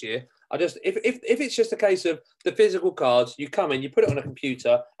the next year, if it's just a case of the physical cards, you come in, you put it on a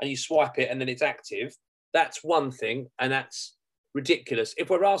computer and you swipe it and then it's active, that's one thing, and that's ridiculous. If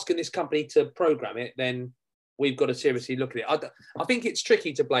we're asking this company to program it, then we've got to seriously look at it. I think it's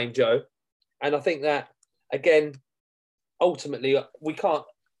tricky to blame Joe. And I think that, again, ultimately, we can't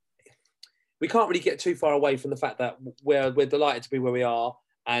really get too far away from the fact that we're delighted to be where we are.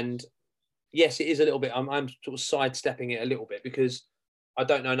 And yes, it is a little bit, I'm sort of sidestepping it a little bit because I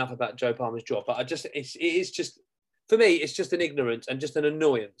don't know enough about Joe Palmer's job. But it is just, for me, it's just an ignorance and just an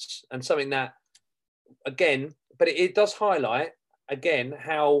annoyance and something that, again, but it does highlight, again,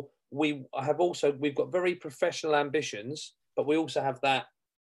 how we've got very professional ambitions, but we also have that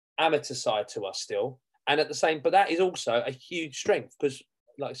amateur side to us still, and at the same, but that is also a huge strength because,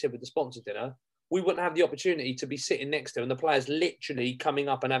 like I said, with the sponsor dinner, we wouldn't have the opportunity to be sitting next to and the players literally coming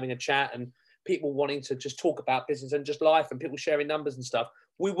up and having a chat and people wanting to just talk about business and just life and people sharing numbers and stuff.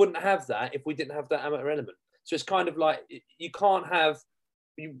 We wouldn't have that if we didn't have that amateur element. So it's kind of like you can't have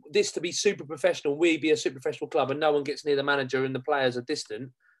this to be super professional. We be a super professional club and no one gets near the manager and the players are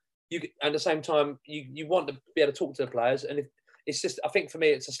distant. At the same time, you want to be able to talk to the players, and it's just, I think for me,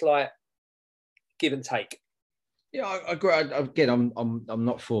 it's a slight give and take. Yeah, I agree. Again, I'm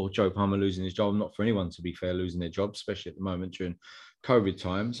not for Joe Palmer losing his job. I'm not for anyone, to be fair, losing their job, especially at the moment during COVID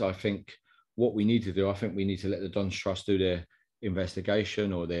times. I think what we need to do, we need to let the Don's Trust do their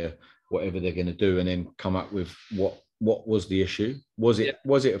investigation or their whatever they're going to do, and then come up with what was the issue. Was it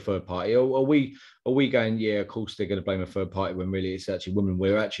a third party, or are we going? Yeah, of course they're going to blame a third party when really it's actually women.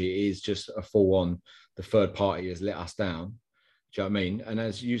 Where actually it is just a full on. The third party has let us down. Do you know what I mean? And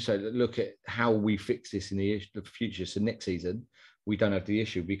as you said, look at how we fix this in the future. So next season, we don't have the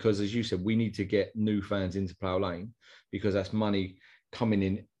issue because, as you said, we need to get new fans into Plough Lane because that's money coming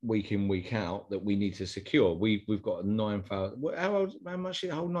in, week out that we need to secure. We've got 9,000. How much is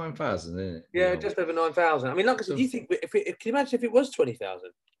it? Whole 9,000, isn't it? Yeah, just over 9,000. I mean, like I said, you think can you imagine if it was 20,000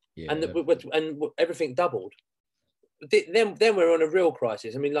 and everything doubled? Then we're on a real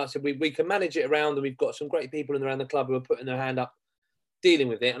crisis. I mean, like I said, we can manage it around, and we've got some great people in around the club who are putting their hand up, dealing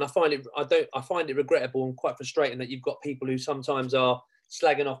with it. And I find it regrettable and quite frustrating that you've got people who sometimes are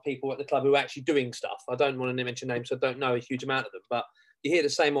slagging off people at the club who are actually doing stuff. I don't want to mention names, so I don't know a huge amount of them, but you hear the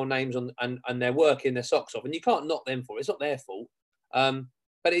same old names and they're working their socks off, and you can't knock them for it. It's not their fault.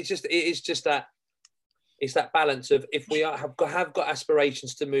 But it is just that it's that balance of if we have got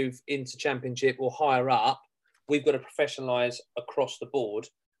aspirations to move into Championship or higher up, we've got to professionalise across the board.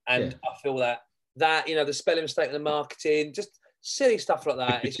 And I feel that the spelling mistake in the marketing, just silly stuff like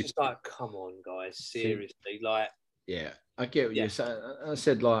that. It's just like, come on, guys, seriously, like. Yeah, I get what you're saying. I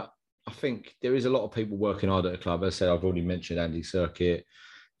said, like, I think there is a lot of people working hard at the club. As I said, I've already mentioned Andy Circuit.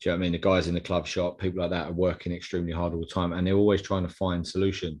 Do you know what I mean? The guys in the club shop, people like that are working extremely hard all the time, and they're always trying to find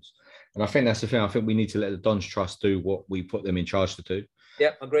solutions. And I think that's the thing. I think we need to let the Dons Trust do what we put them in charge to do.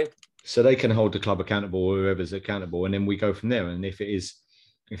 Yeah, I agree. So they can hold the club accountable, or whoever's accountable, and then we go from there. And if it is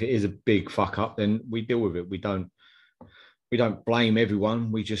a big fuck up, then we deal with it. We don't blame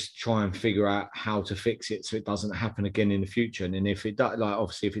everyone. We just try and figure out how to fix it so it doesn't happen again in the future. And then if it does, like,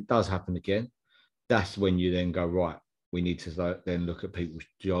 obviously, if it does happen again, that's when you then go, right, we need to then look at people's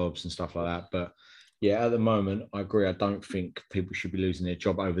jobs and stuff like that. But yeah, at the moment, I agree. I don't think people should be losing their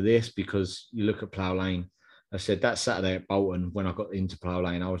job over this, because you look at Plough Lane. I said that Saturday at Bolton, when I got into Plough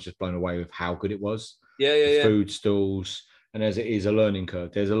Lane, I was just blown away with how good it was. Yeah. Food stalls. And as it is a learning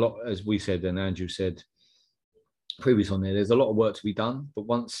curve, there's a lot, as we said, and Andrew said previous on there's a lot of work to be done. But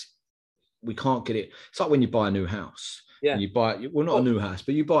once we can't get it, it's like when you buy a new house. Yeah. And you buy, well, not a new house,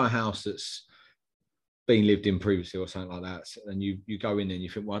 but you buy a house that's been lived in previously or something like that. And you go in and you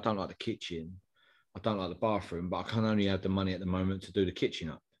think, well, I don't like the kitchen. I don't like the bathroom, but I can only have the money at the moment to do the kitchen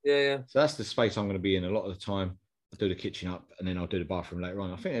up. Yeah. So that's the space I'm going to be in a lot of the time. I'll do the kitchen up and then I'll do the bathroom later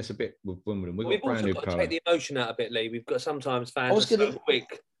on. I think that's a bit with Wimbledon. We've also got to take the emotion out a bit, Lee. We've got sometimes fans so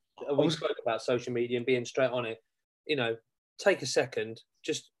quick. We spoke about social media and being straight on it. You know, take a second.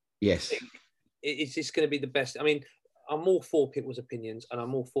 Just think, is this going to be the best? I mean, I'm all for people's opinions and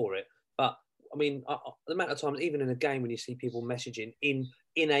I'm all for it. But I mean, the amount of times, even in a game, when you see people messaging in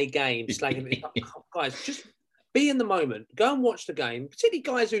a game, slagging, guys, just be in the moment. Go and watch the game, particularly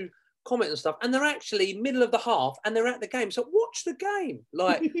guys who comment and stuff, and they're actually middle of the half and they're at the game. So watch the game.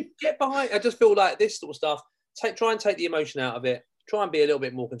 Like, get behind. I just feel like this sort of stuff, try and take the emotion out of it. Try and be a little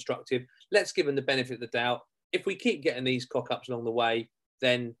bit more constructive. Let's give them the benefit of the doubt. If we keep getting these cock-ups along the way,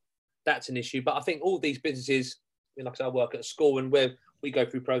 then that's an issue. But I think all these businesses, like I said, I work at a school and where we go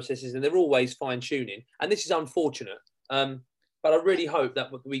through processes and they're always fine-tuning. And this is unfortunate. But I really hope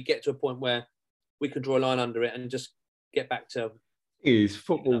that we get to a point where we can draw a line under it and just get back to...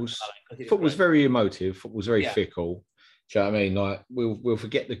 Football's very emotive. Football's very fickle. Do you know what I mean? Like, we'll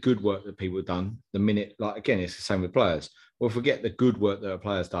forget the good work that people have done the minute, like, again, it's the same with players. We'll forget the good work that a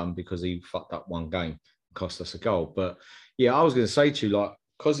player's done because he fucked up one game, cost us a goal. But yeah, I was going to say to you, like,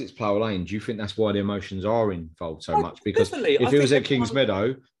 because it's Plough Lane, do you think that's why the emotions are involved so much? Because if it was at Kings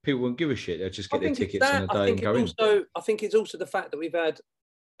Meadow, people wouldn't give a shit. They'd just get their tickets on the day and go in. I think it's also the fact that we've had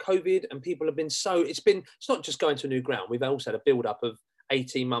COVID and people have been it's not just going to a new ground. We've also had a build up of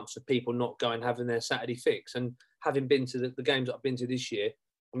 18 months of people not going, having their Saturday fix, and having been to the games that I've been to this year,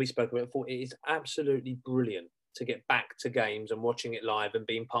 and we spoke about it before, it is absolutely brilliant to get back to games and watching it live and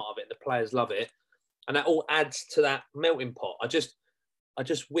being part of it. The players love it. And that all adds to that melting pot. I just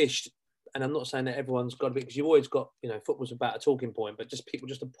wished, and I'm not saying that everyone's got to be, because you've always got, football's about a talking point, but just people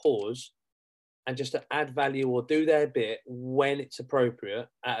just to pause and just to add value or do their bit when it's appropriate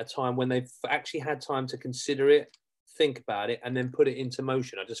at a time when they've actually had time to consider it, think about it, and then put it into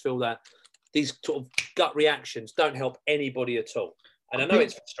motion. I just feel that these sort of gut reactions don't help anybody at all. And I know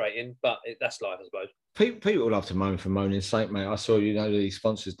it's frustrating, but that's life, I suppose. People love to moan for moaning's sake, mate. I saw, the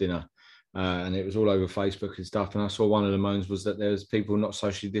sponsors dinner, and it was all over Facebook and stuff. And I saw one of the moans was that there was people not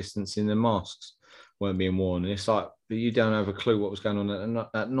socially distancing, their masks weren't being worn. And it's like, you don't have a clue what was going on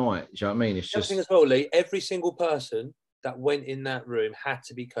at night. Do you know what I mean? It's just... thing as well, Lee, every single person that went in that room had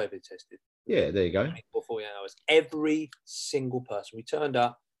to be COVID tested. Yeah, there you go. 48 hours. Every single person. We turned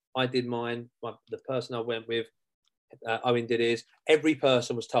up. I did mine. The person I went with, Owen did his. Every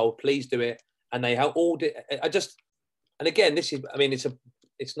person was told, please do it. And they all did. And again, this is,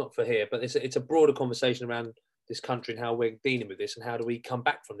 it's not for here, but it's a broader conversation around this country and how we're dealing with this and how do we come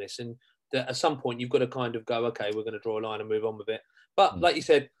back from this. And that at some point you've got to kind of go, okay, we're going to draw a line and move on with it. But like you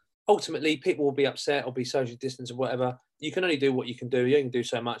said, ultimately people will be upset or be social distance or whatever. You can only do what you can do. You can do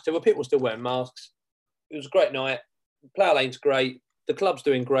so much. There were people still wearing masks. It was a great night. Plough Lane's great. The club's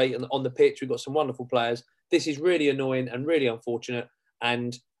doing great. And on the pitch, we've got some wonderful players. This is really annoying and really unfortunate.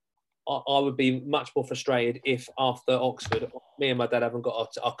 And I would be much more frustrated if after Oxford, me and my dad haven't got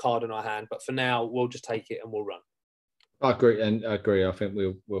our card in our hand. But for now, we'll just take it and we'll run. I agree. I think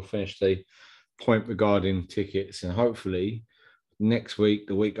we'll finish the point regarding tickets, and hopefully next week,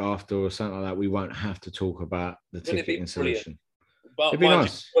 the week after, or something like that, we won't have to talk about the ticketing solution. But it'd be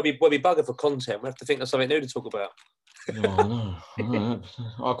nice. We'll be buggered for content. We have to think of something new to talk about. Oh, no.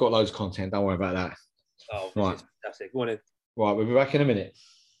 I've got loads of content. Don't worry about that. Oh, Right. this is fantastic. Go on in. Right, we'll be back in a minute.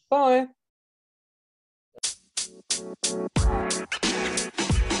 Bye.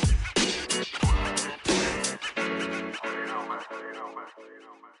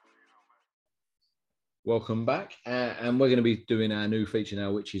 Welcome back. And we're going to be doing our new feature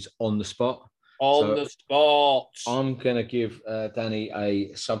now, which is On the Spot. On the spot. I'm going to give Danny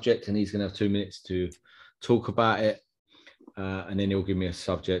a subject, and he's going to have 2 minutes to talk about it. And then he'll give me a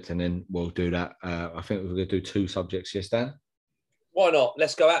subject, and then we'll do that. I think we're going to do 2 subjects. Yes, Dan? Why not?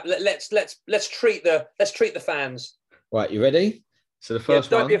 Let's go out. Let's treat the fans. Right, you ready? So the first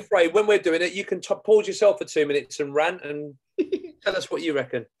don't one. be afraid. When we're doing it, you can pause yourself for 2 minutes and rant and tell us what you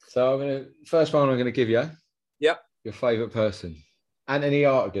reckon. So first one I'm going to give you. Yep. Your favourite person, Anthony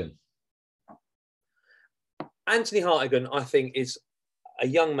Hartigan. Anthony Hartigan, I think, is a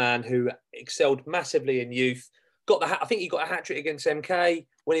young man who excelled massively in youth. I think he got a hat-trick against MK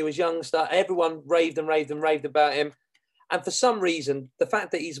when he was youngster. Everyone raved about him. And for some reason, the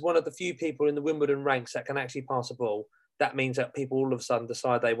fact that he's one of the few people in the Wimbledon ranks that can actually pass a ball, that means that people all of a sudden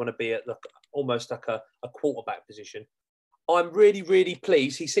decide they want to be at almost like a quarterback position. I'm really, really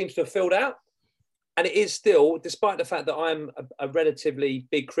pleased. He seems to have filled out. And it is still, despite the fact that I'm a relatively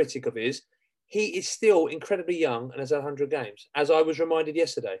big critic of his, he is still incredibly young and has had 100 games, as I was reminded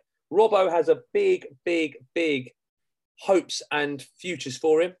yesterday. Robbo has a big, big, big hopes and futures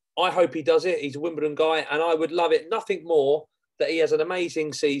for him. I hope he does it. He's a Wimbledon guy, and I would love it nothing more that he has an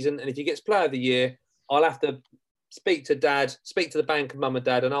amazing season. And if he gets Player of the Year, I'll have to speak to the bank of Mum and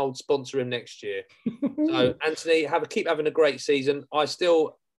Dad, and I'll sponsor him next year. So, Anthony, keep having a great season. I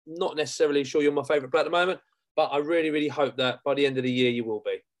still not necessarily sure you're my favourite player at the moment, but I really, really hope that by the end of the year you will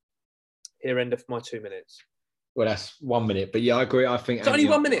be. Here, end of my 2 minutes. Well, that's 1 minute, but yeah, I agree. I think it's only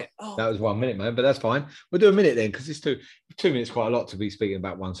 1 minute. Oh. That was 1 minute, man, but that's fine. We'll do a minute then, because it's 2 minutes, quite a lot to be speaking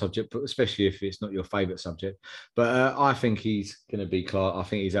about one subject, but especially if it's not your favourite subject. But I think he's going to be Clark. I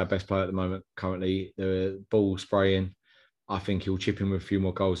think he's our best player at the moment. Currently, the ball spraying. I think he'll chip in with a few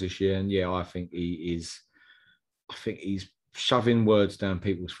more goals this year, and yeah, I think he is. I think he's shoving words down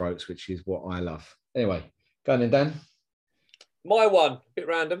people's throats, which is what I love. Anyway, go on then, Dan. My one, a bit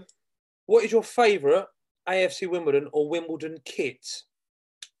random. What is your favourite AFC Wimbledon or Wimbledon kit?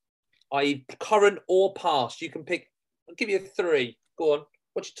 i.e. current or past? You can pick. I'll give you 3. Go on.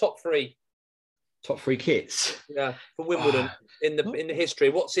 What's your top 3? Top 3 kits? Yeah, for Wimbledon in the history.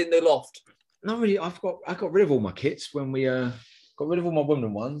 What's in the loft? Not really. I got rid of all my kits when we got rid of all my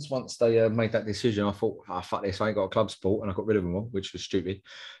Wimbledon ones. Once they made that decision, I thought, fuck this, I ain't got a club sport, and I got rid of them all, which was stupid.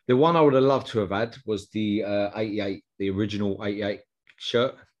 The one I would have loved to have had was the 88, the original 88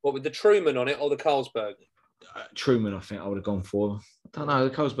 shirt. What, with the Truman on it or the Carlsberg? Truman, I think I would have gone for. I don't know.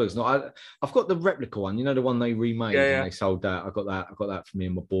 The Carlsberg's not. I've got the replica one. You know, the one they remade and they sold that. I got that for me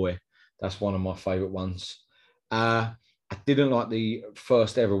and my boy. That's one of my favourite ones. I didn't like the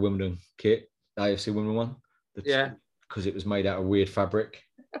first ever Wimbledon kit, the AFC Wimbledon one. Because it was made out of weird fabric.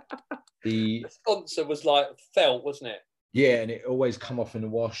 The sponsor was like felt, wasn't it? Yeah, and it always come off in the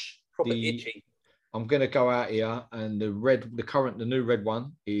wash. Proper itchy. I'm gonna go out here, and the new red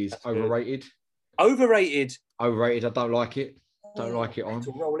one is That's overrated. Good. Overrated. Overrated. I don't like it. Don't like it on.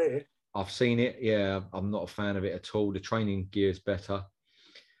 Roll here. I've seen it. Yeah, I'm not a fan of it at all. The training gear is better.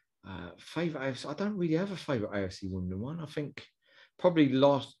 Favorite AFC. I don't really have a favorite AFC Wimbledon one. I think probably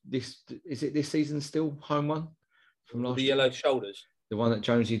this season still home one from last year. The yellow shoulders. The one that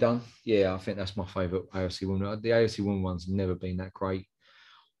Jonesy done. Yeah, I think that's my favourite AFC Wimbledon. The AFC Wimbledon one's never been that great.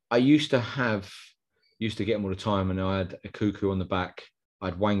 I used to get them all the time, and I had a Cuckoo on the back. I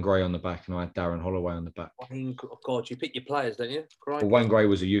had Wayne Gray on the back, and I had Darren Holloway on the back. Oh God, you pick your players, don't you? Well, Wayne Gray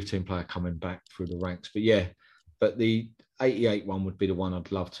was a youth team player coming back through the ranks. But yeah, the 88 one would be the one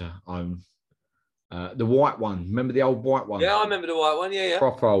I'd love to own. The white one. Remember the old white one? Yeah, I remember the white one. Yeah.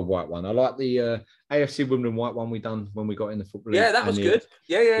 Proper old white one. I like the AFC Wimbledon white one we done when we got in the football. Yeah, that was good.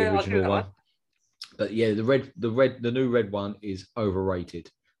 Yeah. The original one. But yeah, the new red one is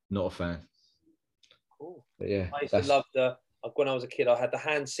overrated. Not a fan. Cool. But yeah, I used to love when I was a kid, I had the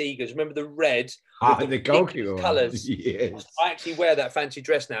Hans Seegers. Remember the red? The goalkeeper colours. Yes. I actually wear that fancy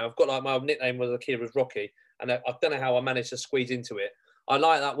dress now. I've got my nickname was a kid was Rocky, and I don't know how I managed to squeeze into it. I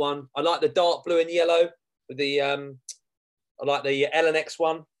like that one. I like the dark blue and yellow with the. I like the LNX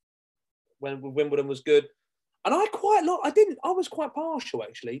one when Wimbledon was good, and I quite like. I was quite partial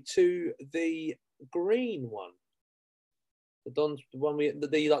actually to the green one. The one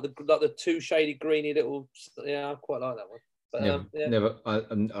the two shady greeny little. Yeah, I quite like that one. But, never. I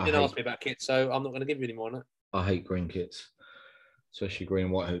didn't ask me about kits, so I'm not going to give you any more on it. I hate green kits, especially green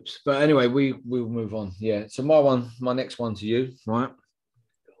and white hoops. But anyway, we'll move on. Yeah. So my next one to you, right?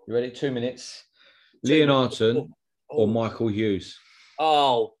 You ready? 2 minutes. Leonardson or Michael Hughes?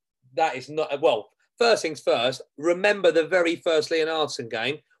 Oh, that is not... Well, first things first, remember the very first Leonardson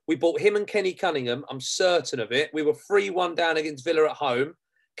game. We bought him and Kenny Cunningham. I'm certain of it. We were 3-1 down against Villa at home.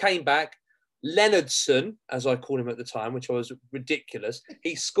 Came back. Leonardson, as I called him at the time, which was ridiculous.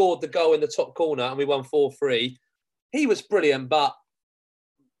 He scored the goal in the top corner and we won 4-3. He was brilliant, but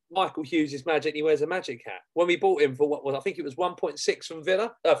Michael Hughes is magic. He wears a magic hat. When we bought him for what was, I think it was 1.6 from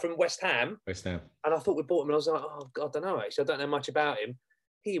from West Ham. West Ham. And I thought we bought him and I was like, oh, God, I don't know, actually. I don't know much about him.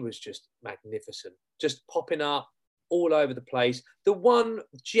 He was just magnificent, just popping up all over the place. The one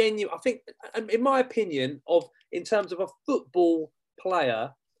genuine, I think, in my opinion, in terms of a football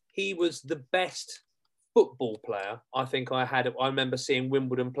player, he was the best football player I think I had. I remember seeing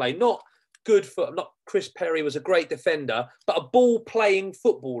Wimbledon play. Not Chris Perry was a great defender, but a ball-playing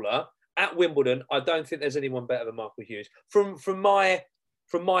footballer at Wimbledon, I don't think there's anyone better than Michael Hughes. From my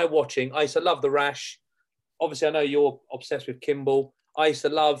watching, I used to love the Rash. Obviously, I know you're obsessed with Kimball. I used to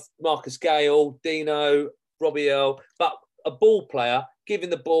love Marcus Gale, Dino, Robbie Earl, but a ball player, giving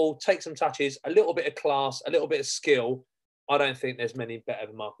the ball, take some touches, a little bit of class, a little bit of skill. I don't think there's many better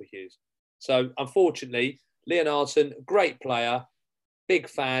than Michael Hughes. So, unfortunately, Leonardson, great player, big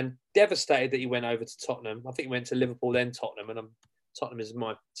fan, devastated that he went over to Tottenham. I think he went to Liverpool, then Tottenham, and Tottenham is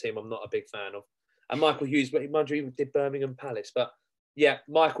my team I'm not a big fan of. And Michael Hughes, but he did Birmingham Palace. But, yeah,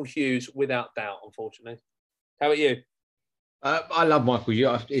 Michael Hughes, without doubt, unfortunately. How about you? I love Michael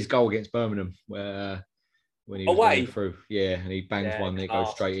Hughes. His goal against Birmingham, where when he was going through, and he bangs one, and it goes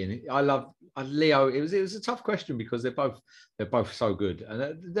straight in. I love Leo. It was a tough question because they're both so good,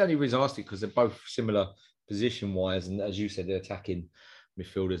 and the only reason I asked it because they're both similar position wise, and as you said, they're attacking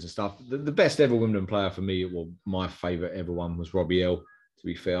midfielders and stuff. The best ever Wimbledon player for me, well, my favourite ever one was Robbie Earl. To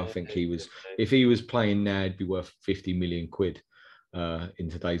be fair, I think he was. If he was playing now, he'd be worth 50 million quid in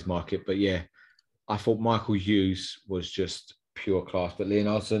today's market. But yeah. I thought Michael Hughes was just pure class, but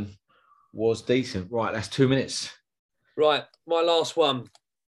Leonardson was decent. Right, that's 2 minutes. Right, my last one.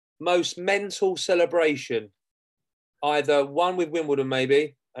 Most mental celebration. Either one with Wimbledon,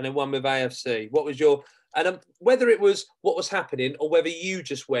 maybe, and then one with AFC. What was your... And whether it was what was happening or whether you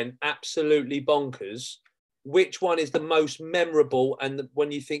just went absolutely bonkers, which one is the most memorable and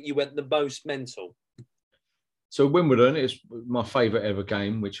when you think you went the most mental? So Wimbledon is my favourite ever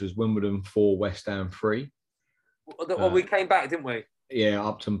game, which was Wimbledon 4, West Ham 3. Well, we came back, didn't we? Yeah,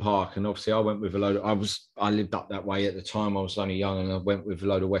 Upton Park. And obviously I went with a load of... I lived up that way at the time. I was only young and I went with a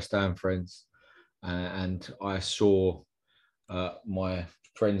load of West Ham friends. And I saw my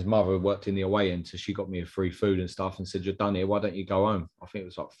friend's mother worked in the away end, so she got me a free food and stuff and said, you're done here, why don't you go home? I think it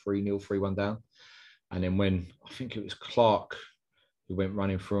was like 3-0, 3-1 down. And then when, I think it was Clark who went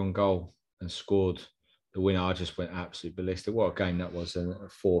running through on goal and scored the winner, I just went absolutely ballistic. What a game that was,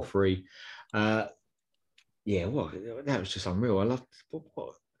 4-3. That was just unreal. I loved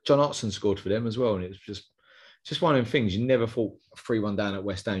what John Otson scored for them as well, and it was just one of them things. You never thought 3-1 down at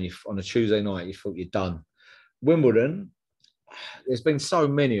West Ham. On a Tuesday night, you thought you're done. Wimbledon, there's been so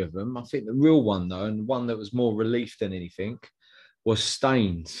many of them. I think the real one, though, and one that was more relief than anything, was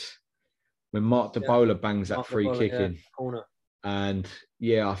Staines. When Mark DeBola bangs that free kick in. Corner. And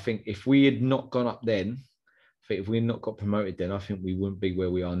yeah, I think if we had not gone up then, if we had not got promoted then, I think we wouldn't be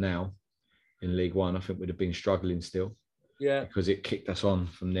where we are now in League One. I think we'd have been struggling still. Yeah. Because it kicked us on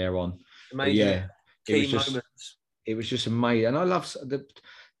from there on. Amazing. Yeah. It was just amazing. And I love the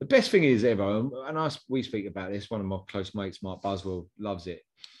best thing is ever, and we speak about this, one of my close mates, Mark Buswell, loves it.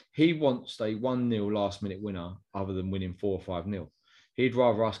 He wants a 1-0 last minute winner other than winning 4 or 5-0. He'd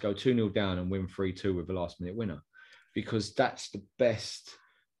rather us go 2-0 down and win 3-2 with a last minute winner. Because that's the best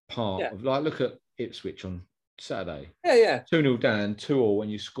part of, like, look at Ipswich on Saturday. 2-0 down, 2-2 when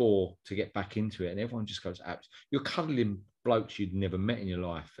you score to get back into it, and everyone just goes, you're cuddling blokes you'd never met in your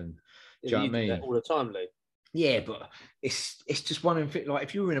life, and do you know what I mean? That all the time, Lee. Yeah, but it's just one of them. Like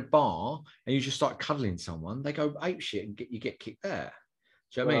if you were in a bar and you just start cuddling someone, they go ape shit and you get kicked out.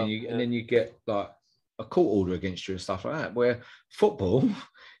 Do you know what I mean? And then you get like a court order against you and stuff like that. Where football,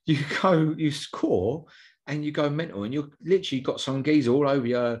 you score. And you go mental, and you literally got some geezer all over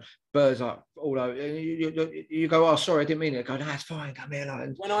your birds up all over. And you go, oh, sorry, I didn't mean it. I go, no, it's fine. Come here. Like,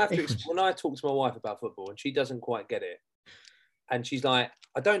 when I talk to my wife about football, and she doesn't quite get it, and she's like,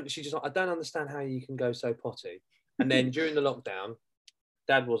 I don't understand how you can go so potty. And then during the lockdown,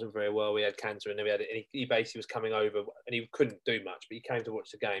 Dad wasn't very well. We had cancer, and then he basically was coming over, and he couldn't do much, but he came to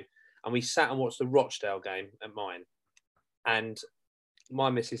watch the game, and we sat and watched the Rochdale game at mine, and my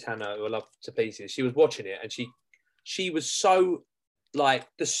Mrs. Hannah, who I love to pieces, she was watching it and she was so, like,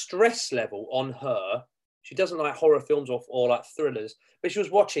 the stress level on her She doesn't like horror films or like thrillers, but she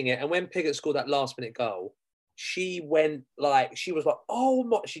was watching it. And when Piggott scored that last minute goal, she was like, oh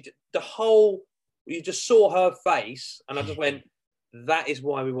my, you just saw her face. And I just went, that is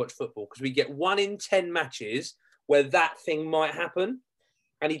why we watch football, because we get 1 in 10 matches where that thing might happen.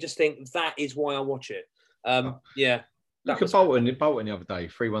 And you just think, that is why I watch it. Yeah. Look at Bolton the other day,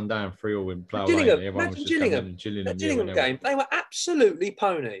 3-1 down, 3-3 in Plough Lane. Everyone was just Gillingham. That Gillingham game, they were absolutely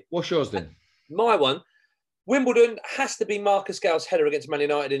pony. What's yours then? My one, Wimbledon has to be Marcus Gale's header against Man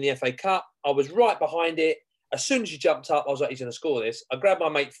United in the FA Cup. I was right behind it. As soon as he jumped up, I was like, he's going to score this. I grabbed my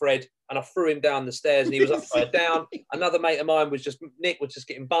mate Fred and I threw him down the stairs and he was upside down. Another mate of mine Nick was just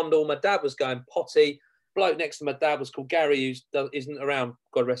getting bundled. My dad was going potty. Bloke next to my dad was called Gary, who isn't around,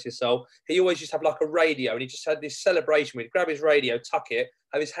 God rest his soul. He always used to have like a radio and he just had this celebration. We'd grab his radio, tuck it,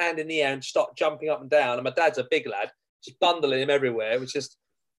 have his hand in the air and start jumping up and down. And my dad's a big lad, just bundling him everywhere. It was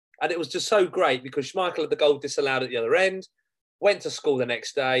just so great because Schmeichel had the goal disallowed at the other end. Went to school the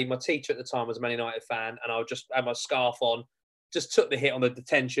next day. My teacher at the time was a Man United fan and I just had my scarf on, just took the hit on the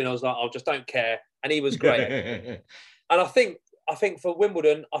detention. I was like, I just don't care. And he was great. And I think for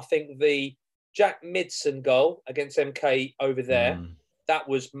Wimbledon, I think the Jack Midson goal against MK over there, that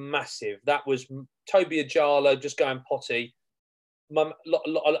was massive. That was Toby Ajala just going potty.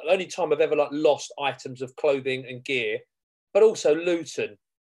 Only time I've ever lost items of clothing and gear, but also Luton,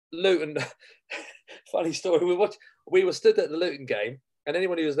 funny story. We were stood at the Luton game, and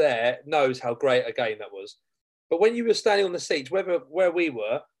anyone who was there knows how great a game that was. But when you were standing on the seats, where we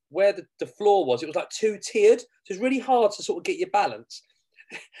were, where the floor was, it was like 2 tiered. So it's really hard to sort of get your balance.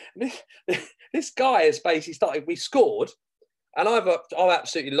 This guy has basically started. We scored, and I've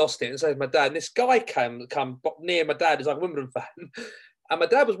absolutely lost it. And so has my dad. And this guy come near my dad, who's like a Wimbledon fan, and my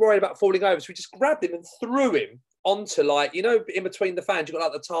dad was worried about falling over, so we just grabbed him and threw him onto in between the fans. You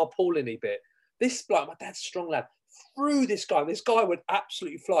got like the tarpaulin-y bit. This my dad's a strong lad. Threw this guy. This guy went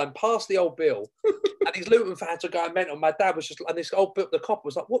absolutely flying past the old Bill, and these Luton fans were going mental. My dad was just, and this old Bill, the cop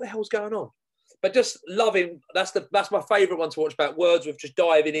was like, "What the hell's going on?" But just loving, that's my favourite one to watch about Wordsworth just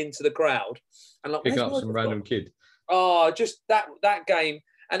diving into the crowd. And picking up some random kid. Oh, just that game.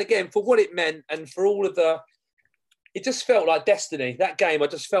 And again, for what it meant and for all of it just felt like destiny. That game, I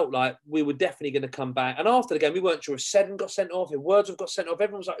just felt like we were definitely going to come back. And after the game, we weren't sure if Seddon got sent off, if Wordsworth got sent off.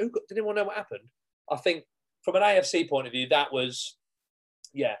 Everyone was like, did anyone know what happened? I think from an AFC point of view, that one.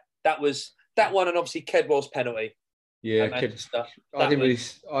 And obviously Kedwell's penalty. Yeah, the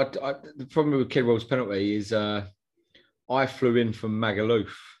problem with Kidwell's penalty is I flew in from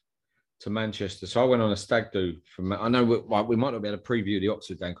Magaluf to Manchester, so I went on a stag do from. I know we might not be able to preview the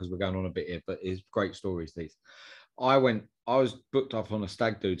Oxford game because we're going on a bit here, but it's great stories. These, I was booked up on a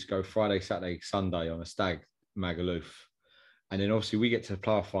stag do to go Friday, Saturday, Sunday on a stag Magaluf, and then obviously we get to the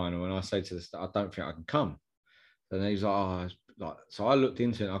playoff final, and I say to I don't think I can come. And he's like, so I looked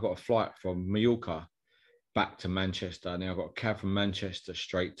into it. And I got a flight from Mallorca back to Manchester, and then I got a cab from Manchester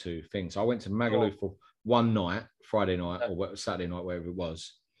straight to things. So I went to Magaluf for one night, Friday night or Saturday night, wherever it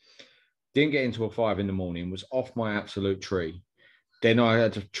was. Didn't get into 5 a.m, was off my absolute tree. Then I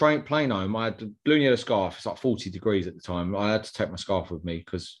had to plane home. I had to blew near the scarf. It's like 40 degrees at the time. I had to take my scarf with me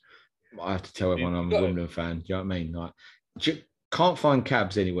because I have to tell everyone I'm a Wimbledon fan. Do you know what I mean? Like, can't find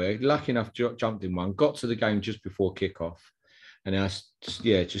cabs anywhere. Lucky enough, jumped in one. Got to the game just before kickoff. And then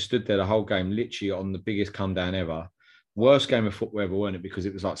just stood there the whole game, literally on the biggest come down ever. Worst game of football ever, wasn't it? Because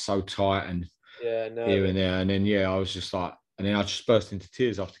it was like so tight and here and there. And then I was just like, and then I just burst into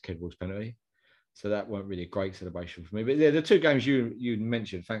tears after Kedwell's penalty. So that weren't really a great celebration for me. But yeah, the 2 games you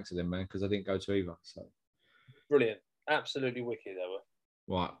mentioned, thanks to them, man, because I didn't go to either. So brilliant, absolutely wicked they were.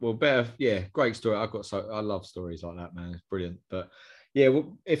 Right, well, great story. I love stories like that, man. It's brilliant. But yeah,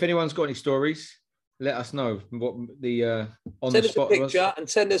 well, if anyone's got any stories, let us know what the on send the spot us a picture and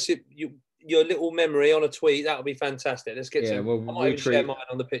send us your little memory on a tweet. That would be fantastic. Let's get some. Well, I might even share mine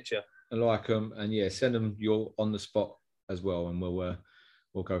on the picture. I like them, and send them your on the spot as well, and we'll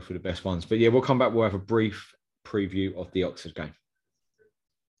go through the best ones. But yeah, we'll come back. We'll have a brief preview of the Oxford game.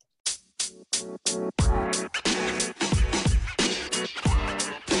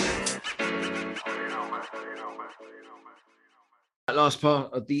 Last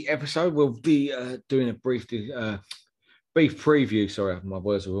part of the episode, we'll be doing a brief preview. Sorry, my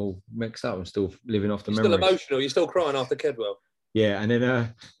words are all mixed up. I'm still living off the memories. Still emotional. You're still crying after Kedwell. Yeah, and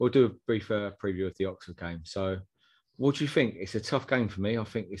then we'll do a brief preview of the Oxford game. So, what do you think? It's a tough game for me. I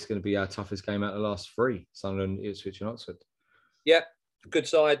think it's going to be our toughest game out of the last 3: Sunderland, Ipswich, and Oxford. Yeah, good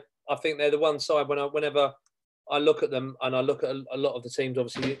side. I think they're the one side whenever I look at them, and I look at a lot of the teams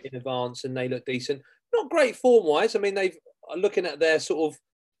obviously in advance, and they look decent. Not great form wise. I mean, looking at their sort of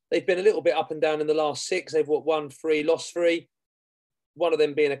they've been a little bit up and down in the last 6. They've won 3, lost 3. One of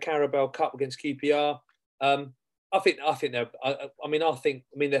them being a Carabao Cup against QPR. I think they're. I mean,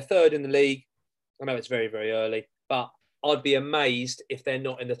 they're third in the league. I know it's very, very early, but I'd be amazed if they're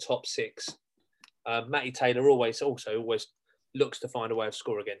not in the top 6. Matty Taylor always looks to find a way of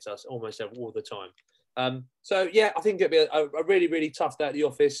score against us almost all the time. So yeah, I think it'd be a really, really tough day at the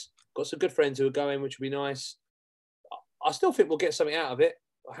office. Got some good friends who are going, which would be nice. I still think we'll get something out of it.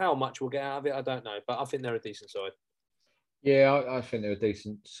 How much we'll get out of it, I don't know, but I think they're a decent side. Yeah, I think they're a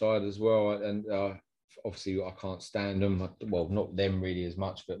decent side as well, and obviously I can't stand them. Well, not them really as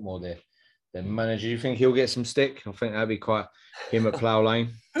much, but more their manager. Do you think he'll get some stick? I think that'd be quite him at Plough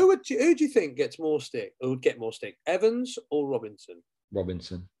Lane. Who do you think gets more stick? Who would get more stick, Evans or Robinson?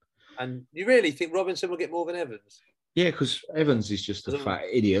 Robinson. And you really think Robinson will get more than Evans? Yeah, because Evans is just a fat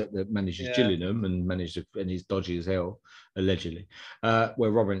idiot that manages Gillingham and he's dodgy as hell, allegedly.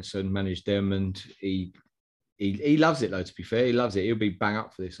 Where Robinson managed them, and he loves it though. To be fair, he loves it. He'll be bang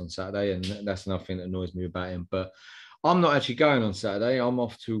up for this on Saturday, and that's another thing that annoys me about him. But I'm not actually going on Saturday. I'm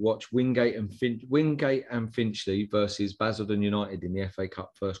off to watch Wingate and Finchley versus Basildon United in the FA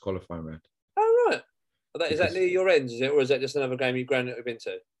Cup first qualifying round. Oh right, is that near your ends? Is it, or is that just another game you've been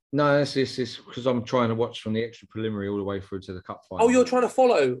to? No, it's because I'm trying to watch from the extra preliminary all the way through to the cup final. Oh, you're trying to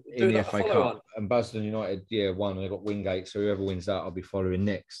follow in the FA Cup. And Basildon United, won, and they got Wingate. So whoever wins that, I'll be following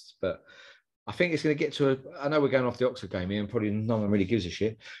next. But I think it's going to get to I know we're going off the Oxford game here, and probably no one really gives a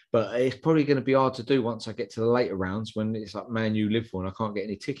shit. But it's probably going to be hard to do once I get to the later rounds when it's like Man U Liverpool and I can't get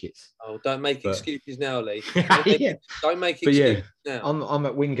any tickets. Oh, don't make excuses now, Lee. Don't make excuses now. I'm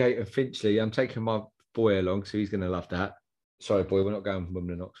at Wingate and Finchley. I'm taking my boy along, so he's going to love that. Sorry, boy, we're not going from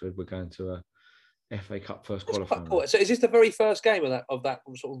Wimbledon, Oxford. We're going to a FA Cup first qualifying. Cool. So is this the very first game of that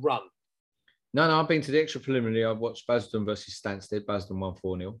sort of run? No, I've been to the extra preliminary. I've watched Basildon versus Stansted. Basildon won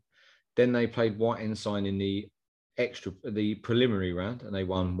 4-0. Then they played White Ensign in the preliminary round, and they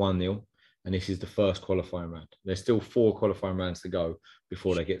won 1-0. And this is the first qualifying round. There's still 4 qualifying rounds to go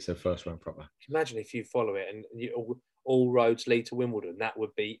before they get to the first round proper. Imagine if you follow it and all roads lead to Wimbledon. That would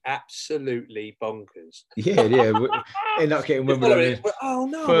be absolutely bonkers. Yeah. End up getting Wimbledon. Oh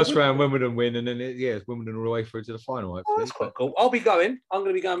no! First round Wimbledon win, and then it's Wimbledon all the way through to the final. Hopefully. That's quite cool. I'll be going. I'm going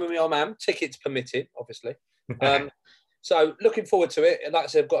to be going with my old man. Tickets permitted, obviously. So looking forward to it. And like I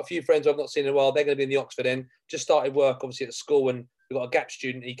said, I've got a few friends I've not seen in a while. They're going to be in the Oxford end. Just started work, obviously, at school, and we've got a Gap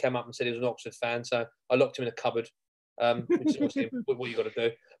student. He came up and said he was an Oxford fan, so I locked him in a cupboard, which is obviously what you got to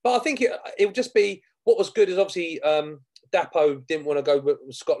do. But I think it'll just be what was good is obviously Dapo didn't want to go with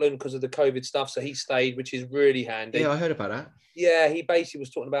Scotland because of the COVID stuff, so he stayed, which is really handy. Yeah, I heard about that. Yeah, he basically was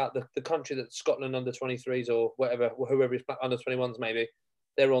talking about the country that Scotland under 23s or whatever, whoever is under 21s maybe,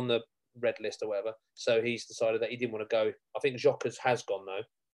 they're on the red list or whatever. So he's decided that he didn't want to go. I think Jacques has gone though.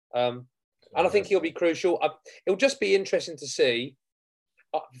 And I think he'll be crucial. It'll just be interesting to see.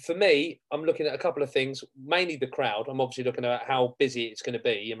 For me, I'm looking at a couple of things, mainly the crowd. I'm obviously looking at how busy it's going to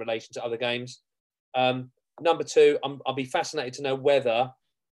be in relation to other games. Number 2, I'll be fascinated to know whether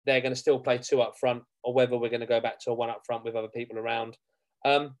they're going to still play 2 up front or whether we're going to go back to a 1 up front with other people around.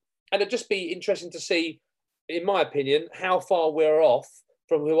 And it'll just be interesting to see, in my opinion, how far we're off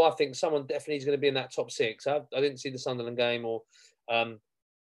from who I think someone definitely is going to be in that top 6. I didn't see the Sunderland game or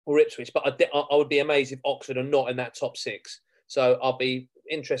Ipswich, but I would be amazed if Oxford are not in that top 6. So I'll be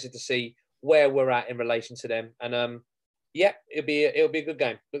interested to see where we're at in relation to them. And it'll be a good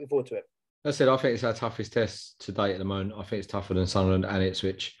game. Looking forward to it. I said, I think it's our toughest test to date at the moment. I think it's tougher than Sunderland and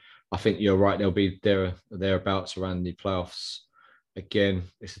Ipswich. I think you're right. They'll be thereabouts around the playoffs. Again,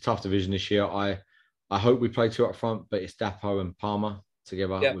 it's a tough division this year. I hope we play 2 up front, but it's Dapo and Palmer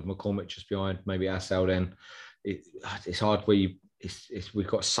together with McCormick just behind, maybe Assal then. It's hard we've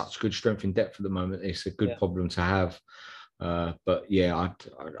got such good strength in depth at the moment. It's a good problem to have. But yeah, I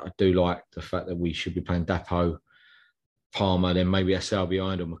do like the fact that we should be playing Dapo, Palmer, then maybe Assal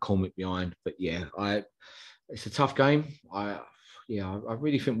behind or McCormick behind. But yeah, it's a tough game. I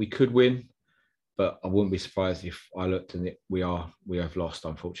really think we could win, but I wouldn't be surprised if I looked and we have lost,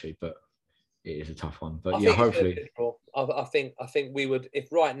 unfortunately. But it is a tough one. But hopefully. I think we would,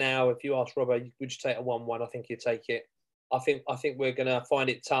 if right now, if you ask Robbo, would you take a 1-1? I think you'd take it. I think we're going to find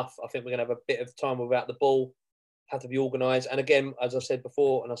it tough. I think we're going to have a bit of time without the ball. Have to be organised. And again, as I said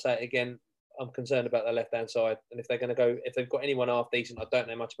before, and I'll say it again, I'm concerned about the left-hand side. And if they've got anyone half decent, I don't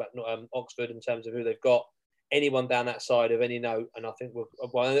know much about Oxford in terms of who they've got. Anyone down that side of any note, and I think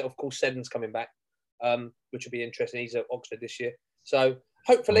of course, Seddon's coming back, which will be interesting. He's at Oxford this year. So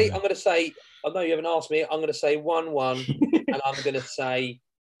hopefully, I'm going to say, I know you haven't asked me, I'm going to say 1-1, and I'm going to say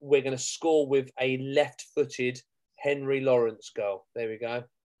we're going to score with a left-footed Henry Lawrence goal. There we go.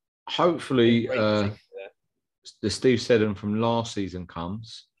 hopefully the Steve Seddon from last season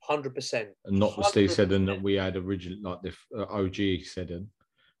comes. 100%. And not the Steve Seddon that we had originally, like the OG Seddon.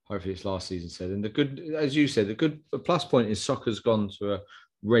 Hopefully it's last season Seddon. The good, as you said, the plus point is soccer's gone to a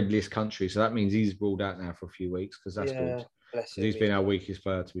red list country. So that means he's ruled out now for a few weeks because that's good. He's been our weakest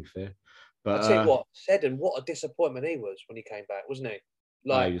player, to be fair. But I'll tell you what, Seddon, what a disappointment he was when he came back, wasn't he?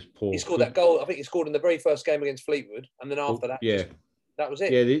 Like, he was poor. He scored that goal. I think he scored in the very first game against Fleetwood. And then after that, that was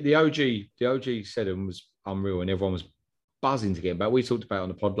it. Yeah, the OG Seddon was unreal and everyone was buzzing to get him back. We talked about it on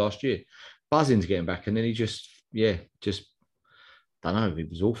the pod last year, buzzing to get him back. And then he just don't know, it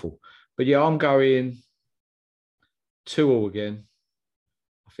was awful. But yeah, I'm going 2-2 again.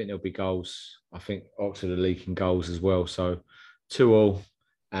 I think there'll be goals. I think Oxford are leaking goals as well. So 2-2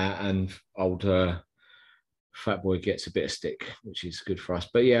 and old Fat Boy gets a bit of stick, which is good for us.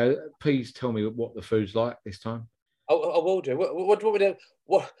 But yeah, please tell me what the food's like this time. I will do. What do you want me to?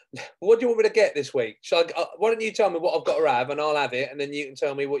 What do you want me to get this week? Why don't you tell me what I've got to have, and I'll have it, and then you can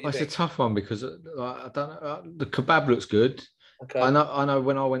tell me what you think. It's a tough one because I don't know. The kebab looks good. Okay. I know.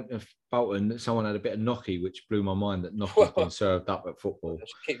 When I went to Bolton, someone had a bit of gnocchi, which blew my mind that gnocchi's been served up at football.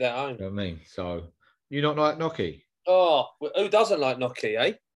 Let's keep that home. You know what I mean? So you not like gnocchi? Oh, who doesn't like gnocchi,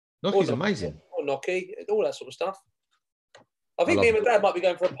 eh? Gnocchi's amazing. Or gnocchi, all that sort of stuff. I think me and my dad might be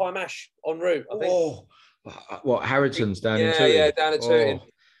going for a pie mash en route. I think. Oh, what Harrodson's down in Tooting? Yeah, down at Tooting.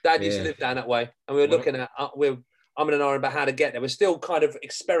 Dad used to live down that way, and we were looking at I'm in an hour about how to get there. We're still kind of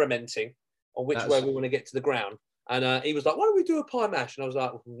experimenting on which way we want to get to the ground. And he was like, "Why don't we do a pie mash?" And I was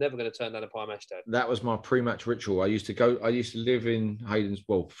like, "I'm never going to turn down a pie mash, Dad." That was my pre-match ritual. I used to live in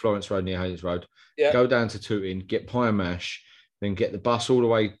Florence Road near Hayden's Road. Yeah. Go down to Tooting, get pie and mash, then get the bus all the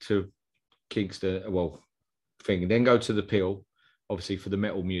way to Kingston. Then go to the Peel, obviously for the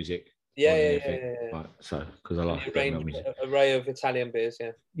metal music. Yeah. Right, so because I like metal music. Array of Italian beers,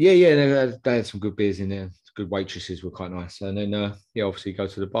 yeah. Yeah. They had some good beers in there. Good waitresses were quite nice. And then obviously go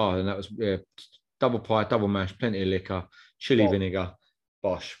to the bar, and that was double pie, double mash, plenty of liquor, chili vinegar,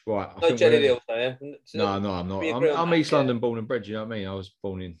 bosh. Right. No jelly deals, though, yeah? No, I'm not. I'm East London born and bred, you know what I mean? I was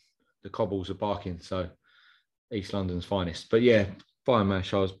born in the cobbles of Barking, so East London's finest. But yeah, pie and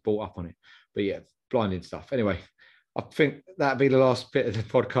mash, I was brought up on it. But yeah, blinding stuff. Anyway, I think that'd be the last bit of the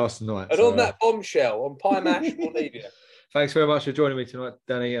podcast tonight. And on that bombshell, on pie mash, we'll leave you. Thanks very much for joining me tonight,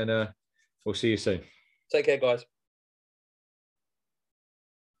 Danny, and we'll see you soon. Take care, guys.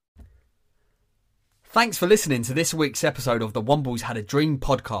 Thanks for listening to this week's episode of the Wombles Had a Dream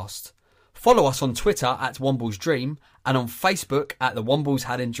podcast. Follow us on Twitter at Wombles Dream and on Facebook at the Wombles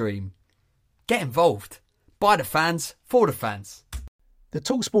Had a Dream. Get involved. By the fans, for the fans. The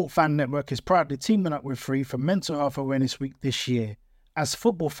TalkSport Fan Network is proudly teaming up with Free for Mental Health Awareness Week this year. As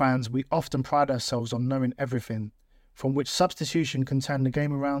football fans, we often pride ourselves on knowing everything, from which substitution can turn the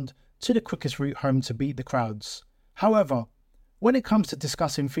game around to the quickest route home to beat the crowds. However, when it comes to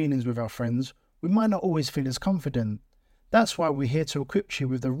discussing feelings with our friends, we might not always feel as confident. That's why we're here to equip you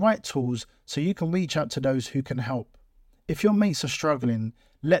with the right tools so you can reach out to those who can help. If your mates are struggling,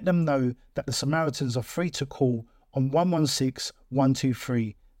 let them know that the Samaritans are free to call on 116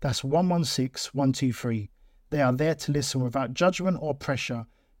 123. That's 116 123. They are there to listen without judgment or pressure,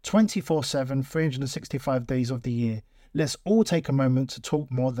 24/7, 365 days of the year. Let's all take a moment to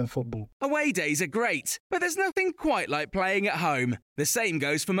talk more than football. Away days are great, but there's nothing quite like playing at home. The same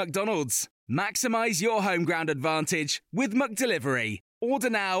goes for McDonald's. Maximise your home ground advantage with McDelivery. Order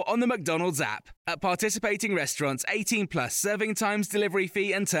now on the McDonald's app. At participating restaurants, 18 plus, serving times, delivery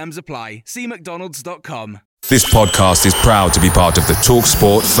fee and terms apply. See mcdonalds.com. This podcast is proud to be part of the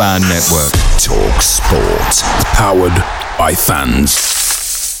TalkSport Fan Network. TalkSport. Powered by fans.